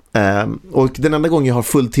jag, och den enda gången jag har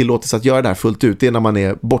full tillåtelse att göra det här fullt ut, det är när man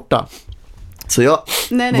är borta. Så jag...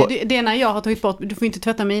 Nej, det är när jag har tagit bort, du får inte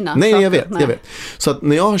tvätta mina. Nej, jag vet. Så att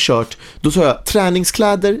när jag har kört, då tar jag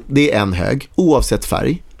träningskläder, det är en hög, oavsett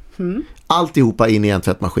färg. Alltihopa in i en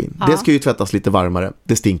tvättmaskin. Det ska ju tvättas lite varmare.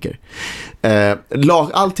 Det stinker.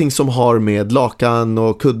 Allting som har med lakan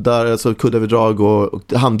och kuddar, alltså kuddöverdrag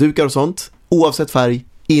och handdukar och sånt, oavsett färg,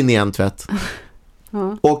 in i en tvätt.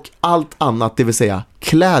 Och allt annat, det vill säga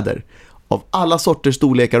kläder av alla sorters,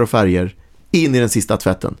 storlekar och färger, in i den sista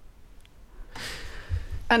tvätten.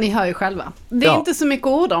 Ja, ni hör ju själva. Det är inte så mycket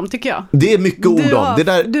ord om, tycker jag. Det är mycket ord om.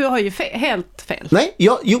 Du har ju helt fel. Nej,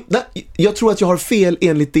 jag tror att jag har fel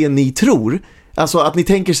enligt det ni tror. Alltså att ni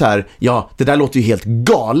tänker så här, ja, det där låter ju helt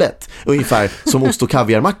galet. Ungefär som ost- och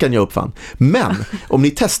kaviarmackan jag uppfann. Men om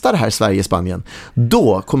ni testar det här Sverige-Spanien,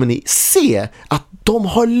 då kommer ni se att de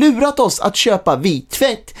har lurat oss att köpa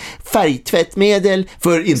vittvätt, färgtvättmedel,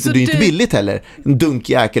 för inte, det är inte billigt heller. En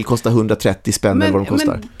dunkjäkel kostar 130 spänn eller vad de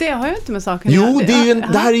kostar. Men det har ju inte med saken. Jo,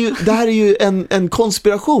 det här är ju en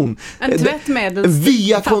konspiration. En tvättmedel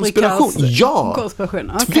via konspiration. Ja,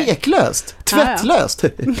 konspiration. Okay. Tveklöst. Tvättlöst.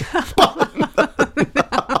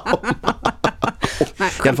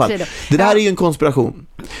 Nej, i alla fall. Det där är ju en konspiration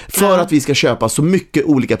för att vi ska köpa så mycket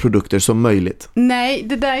olika produkter som möjligt. Nej,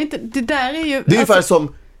 det där är inte. Det där är ju. Det är ungefär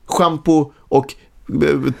som shampoo och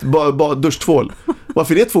duschtvål.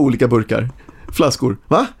 Varför är det 2 olika burkar? Flaskor,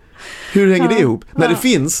 va? Hur hänger det ihop? När det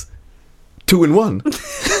finns 2-in-1.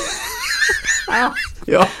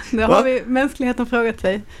 Ja, det har vi mänskligheten frågat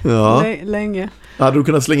sig länge. Hade du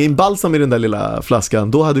kunnat slänga in balsam i den där lilla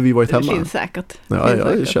flaskan, då hade vi varit hemma. Det finns säkert. Ja,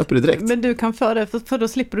 jag köper det direkt. Men du kan få det, för då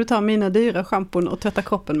slipper du ta mina dyra schampon och tvätta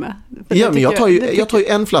kroppen med. Ja, men jag tar ju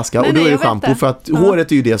en flaska och då är det shampoo, för att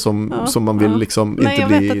håret är ju det som man vill liksom inte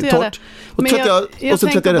bli torrt. Och så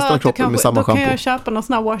tvättar jag resten av kroppen med samma shampoo. Då kan jag köpa någon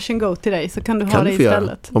sån här wash and go till dig, så kan du ha det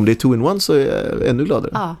istället. Om det är 2-in-1 så är jag ännu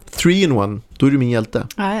gladare. 3-in-1, då är du min hjälte.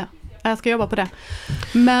 Ja. Jag ska jobba på det.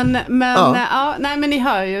 Men ni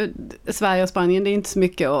hör ju Sverige och Spanien, det är inte så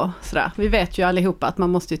mycket och sådär. Vi vet ju allihopa att man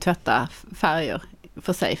måste ju tvätta färger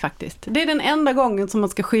för sig faktiskt. Det är den enda gången som man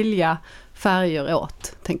ska skilja färger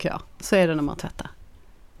åt, tänker jag. Så är det när man tvättar.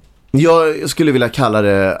 Jag skulle vilja kalla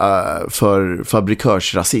det för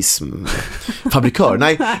fabrikörsrasism. Fabrikör,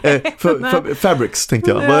 nej. Fabrics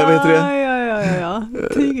tänkte jag. Vad heter det? Ja.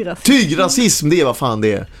 Tygrasism, det är vad fan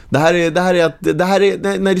det är. Det här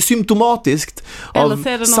är när det är symptomatiskt av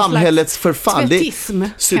samhällets förfall. Tvättism.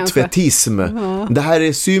 Tvättism. Det här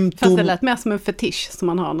är symptom. Fast det lät mer som en fetisch som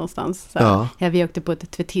man har någonstans. Ja, vi åkte på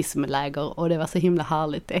ett tvättismläger och det var så himla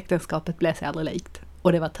härligt. Äktenskapet blev sig aldrig likt.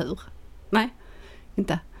 Och det var tur. Nej,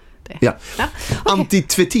 inte det. Ja. Okay.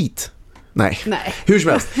 Antitvättit. Nej, hur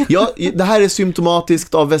som helst. Det här är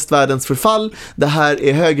symptomatiskt av västvärldens förfall. Det här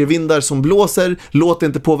är högervindar som blåser. Låt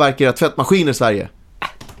inte påverka era tvättmaskiner, Sverige.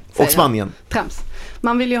 Och Spanien. Trams.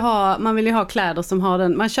 Man vill ju ha kläder som har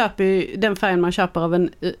den. Man köper ju den färgen man köper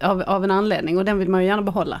av en anledning, och den vill man ju gärna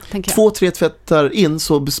behålla, tänker jag. 2-3 tvättar in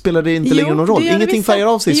så spelar det inte längre någon roll. Ingenting färgar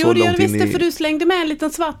av sig så långt in i. Jo, det gör det visst, för du slängde med en liten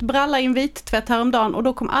svart bralla i en vit tvätt häromdagen och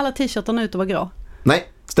då kom alla t-shirtarna ut och var grå. Nej,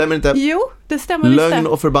 Stämmer inte? Jo, det stämmer. Lögn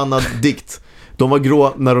och förbannad dikt. De var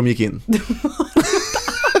grå när de gick in.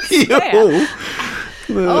 Jo.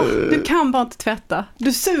 Du kan bara inte tvätta.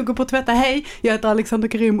 Du suger på att tvätta. Hej, jag heter Alexander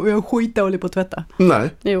Karim och jag är skitdålig på att tvätta. Nej.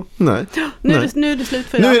 Jo. Nej. Nu är det slut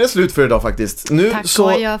för idag. Nu är det slut för idag faktiskt. Tack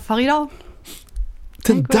så jag för idag.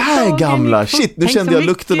 Den där gamla, shit, nu kände jag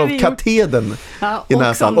lukten av katedern i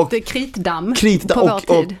näsan. Och kritdamm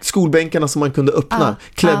och skolbänkarna som man kunde öppna.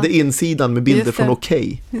 Klädde insidan med bilder från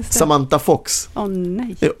Okej. Samantha Fox.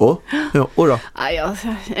 Nej. Då.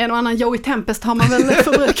 En och annan Joey Tempest har man väl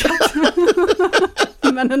förbrukat.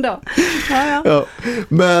 Men ändå. Ja.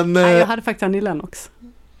 Men, jag hade faktiskt Annie Lennox.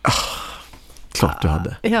 Klart du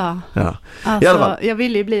hade. Ja. I alla fall. Jag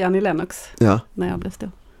ville ju bli Annie Lennox när jag blev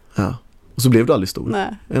stor. Ja. Och så blev du aldrig stor.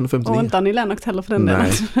 Nej. 1,59. Och inte Annie Lennox heller för den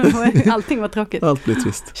delen. Allting var tråkigt. Allt blev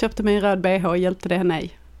trist. Köpte mig en röd BH och hjälpte det.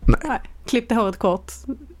 Nej. Klippte håret kort.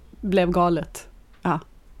 Blev galet. Ja.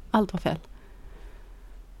 Allt var fel.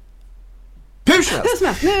 Hur som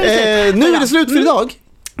helst. Nu är det slut för idag.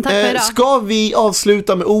 Tack för idag. Ska vi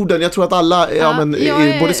avsluta med orden? Jag tror att alla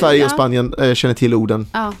både Sverige och Spanien känner till orden.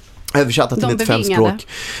 Ja. Översatta till 95 språk.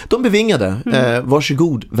 De bevingade.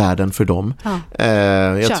 Varsågod världen för dem.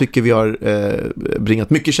 Jag tycker vi har bringat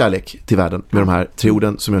mycket kärlek till världen med de här 3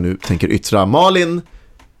 orden som jag nu tänker yttra. Malin,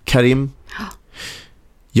 Karim,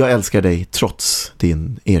 jag älskar dig trots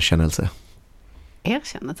din erkännelse.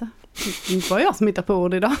 Erkännelse? Det var jag som hittade på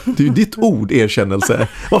ord idag. Det är ju ditt ord, erkännelse.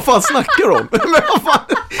 Vad fan snackar du om? Men vad fan?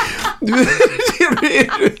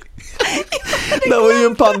 Det var ju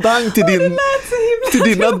en pandang till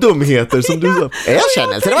dina dumheter som du sa.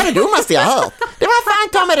 Erkännelse, det var det dummaste jag hört. Det var fan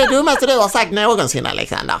ta med det dummaste du har sagt någonsin,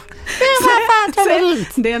 Alexander.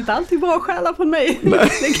 Det är inte alltid bra att stjäla från mig.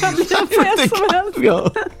 Det kan bli en fel som helst.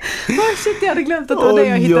 Shit, jag hade glömt att det var det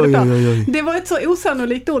jag hittade på. Det var ett så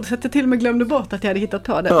osannolikt ord så att jag till och med glömde bort att jag hade hittat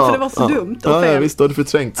på det. För det var så dumt och fel. Ja, visst, du hade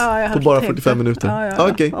förträngt på bara 45 minuter.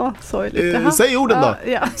 Okej. Säg orden då.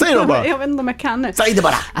 Säg dem bara. Jag vet inte om jag kan nu. Säg det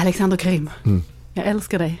bara. Alexander Karim, jag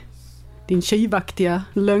älskar dig. Din tjuvaktiga,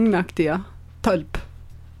 lögnaktiga tölp.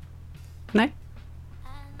 Nej.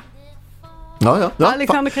 Ja.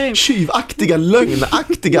 Alexander Karim. Tjuvaktiga,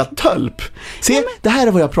 lögnaktiga tölp. Se, det här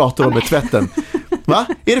är vad jag pratar om med tvätten. Va?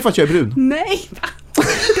 Är det för att jag är brun? Nej,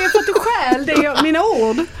 det är för att du stjäl. Det är mina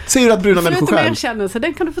ord. Säger du att bruna människor stjäl? Förutom erkännelse,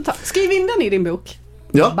 den kan du få ta. Skriv in den i din bok.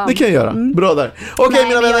 Ja, det kan jag göra. Bra där. Okej,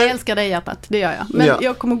 mina vänner. Jag älskar dig, hjärtat. Det gör jag. Men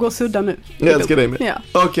jag kommer gå och sudda nu. Jag älskar dig med.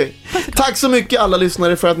 Okej. Tack så mycket alla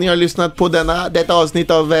lyssnare för att ni har lyssnat på detta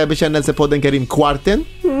avsnitt av Bekännelsepodden Karim Kvarten.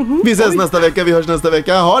 Vi ses nästa vecka. Vi hörs nästa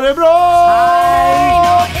vecka. Ha det bra!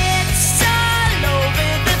 Hej!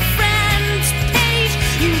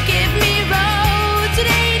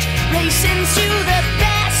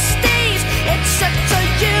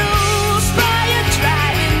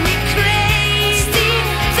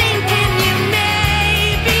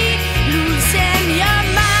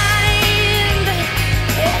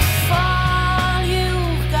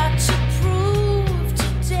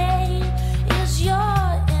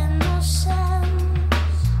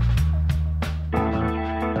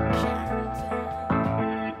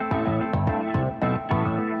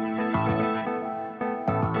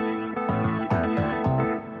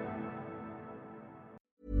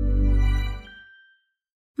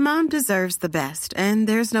 Mom deserves the best, and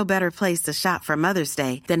there's no better place to shop for Mother's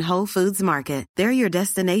Day than Whole Foods Market. They're your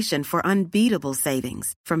destination for unbeatable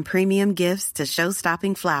savings, from premium gifts to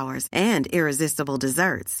show-stopping flowers and irresistible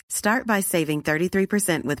desserts. Start by saving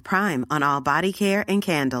 33% with Prime on all body care and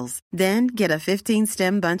candles. Then get a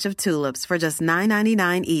 15-stem bunch of tulips for just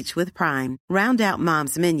 $9.99 each with Prime. Round out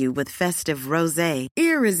Mom's menu with festive rosé,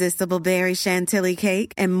 irresistible berry chantilly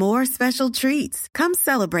cake, and more special treats. Come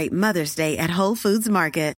celebrate Mother's Day at Whole Foods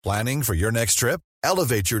Market. Planning for your next trip?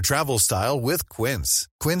 Elevate your travel style with Quince.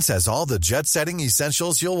 Quince has all the jet-setting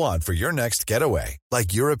essentials you'll want for your next getaway,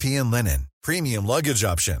 like European linen, premium luggage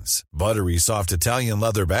options, buttery soft Italian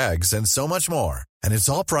leather bags, and so much more. And it's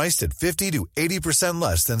all priced at 50 to 80%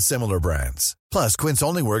 less than similar brands. Plus, Quince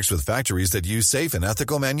only works with factories that use safe and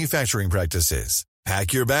ethical manufacturing practices.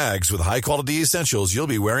 Pack your bags with high-quality essentials you'll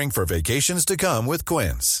be wearing for vacations to come with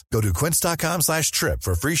Quince. Go to quince.com/trip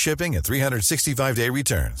for free shipping and 365-day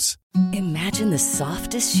returns. Imagine the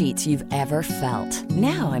softest sheets you've ever felt.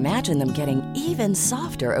 Now imagine them getting even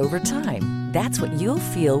softer over time. That's what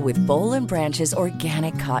you'll feel with Boll & Branch's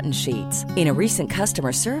organic cotton sheets. In a recent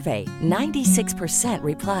customer survey, 96%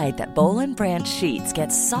 replied that Boll & Branch sheets get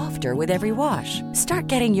softer with every wash. Start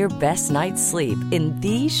getting your best night's sleep in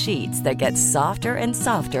these sheets that get softer and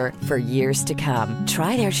softer for years to come.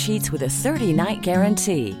 Try their sheets with a 30-night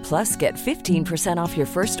guarantee. Plus, get 15% off your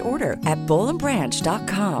first order at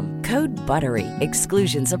bollandbranch.com. Code BUTTERY.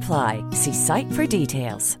 Exclusions apply. See site for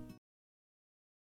details.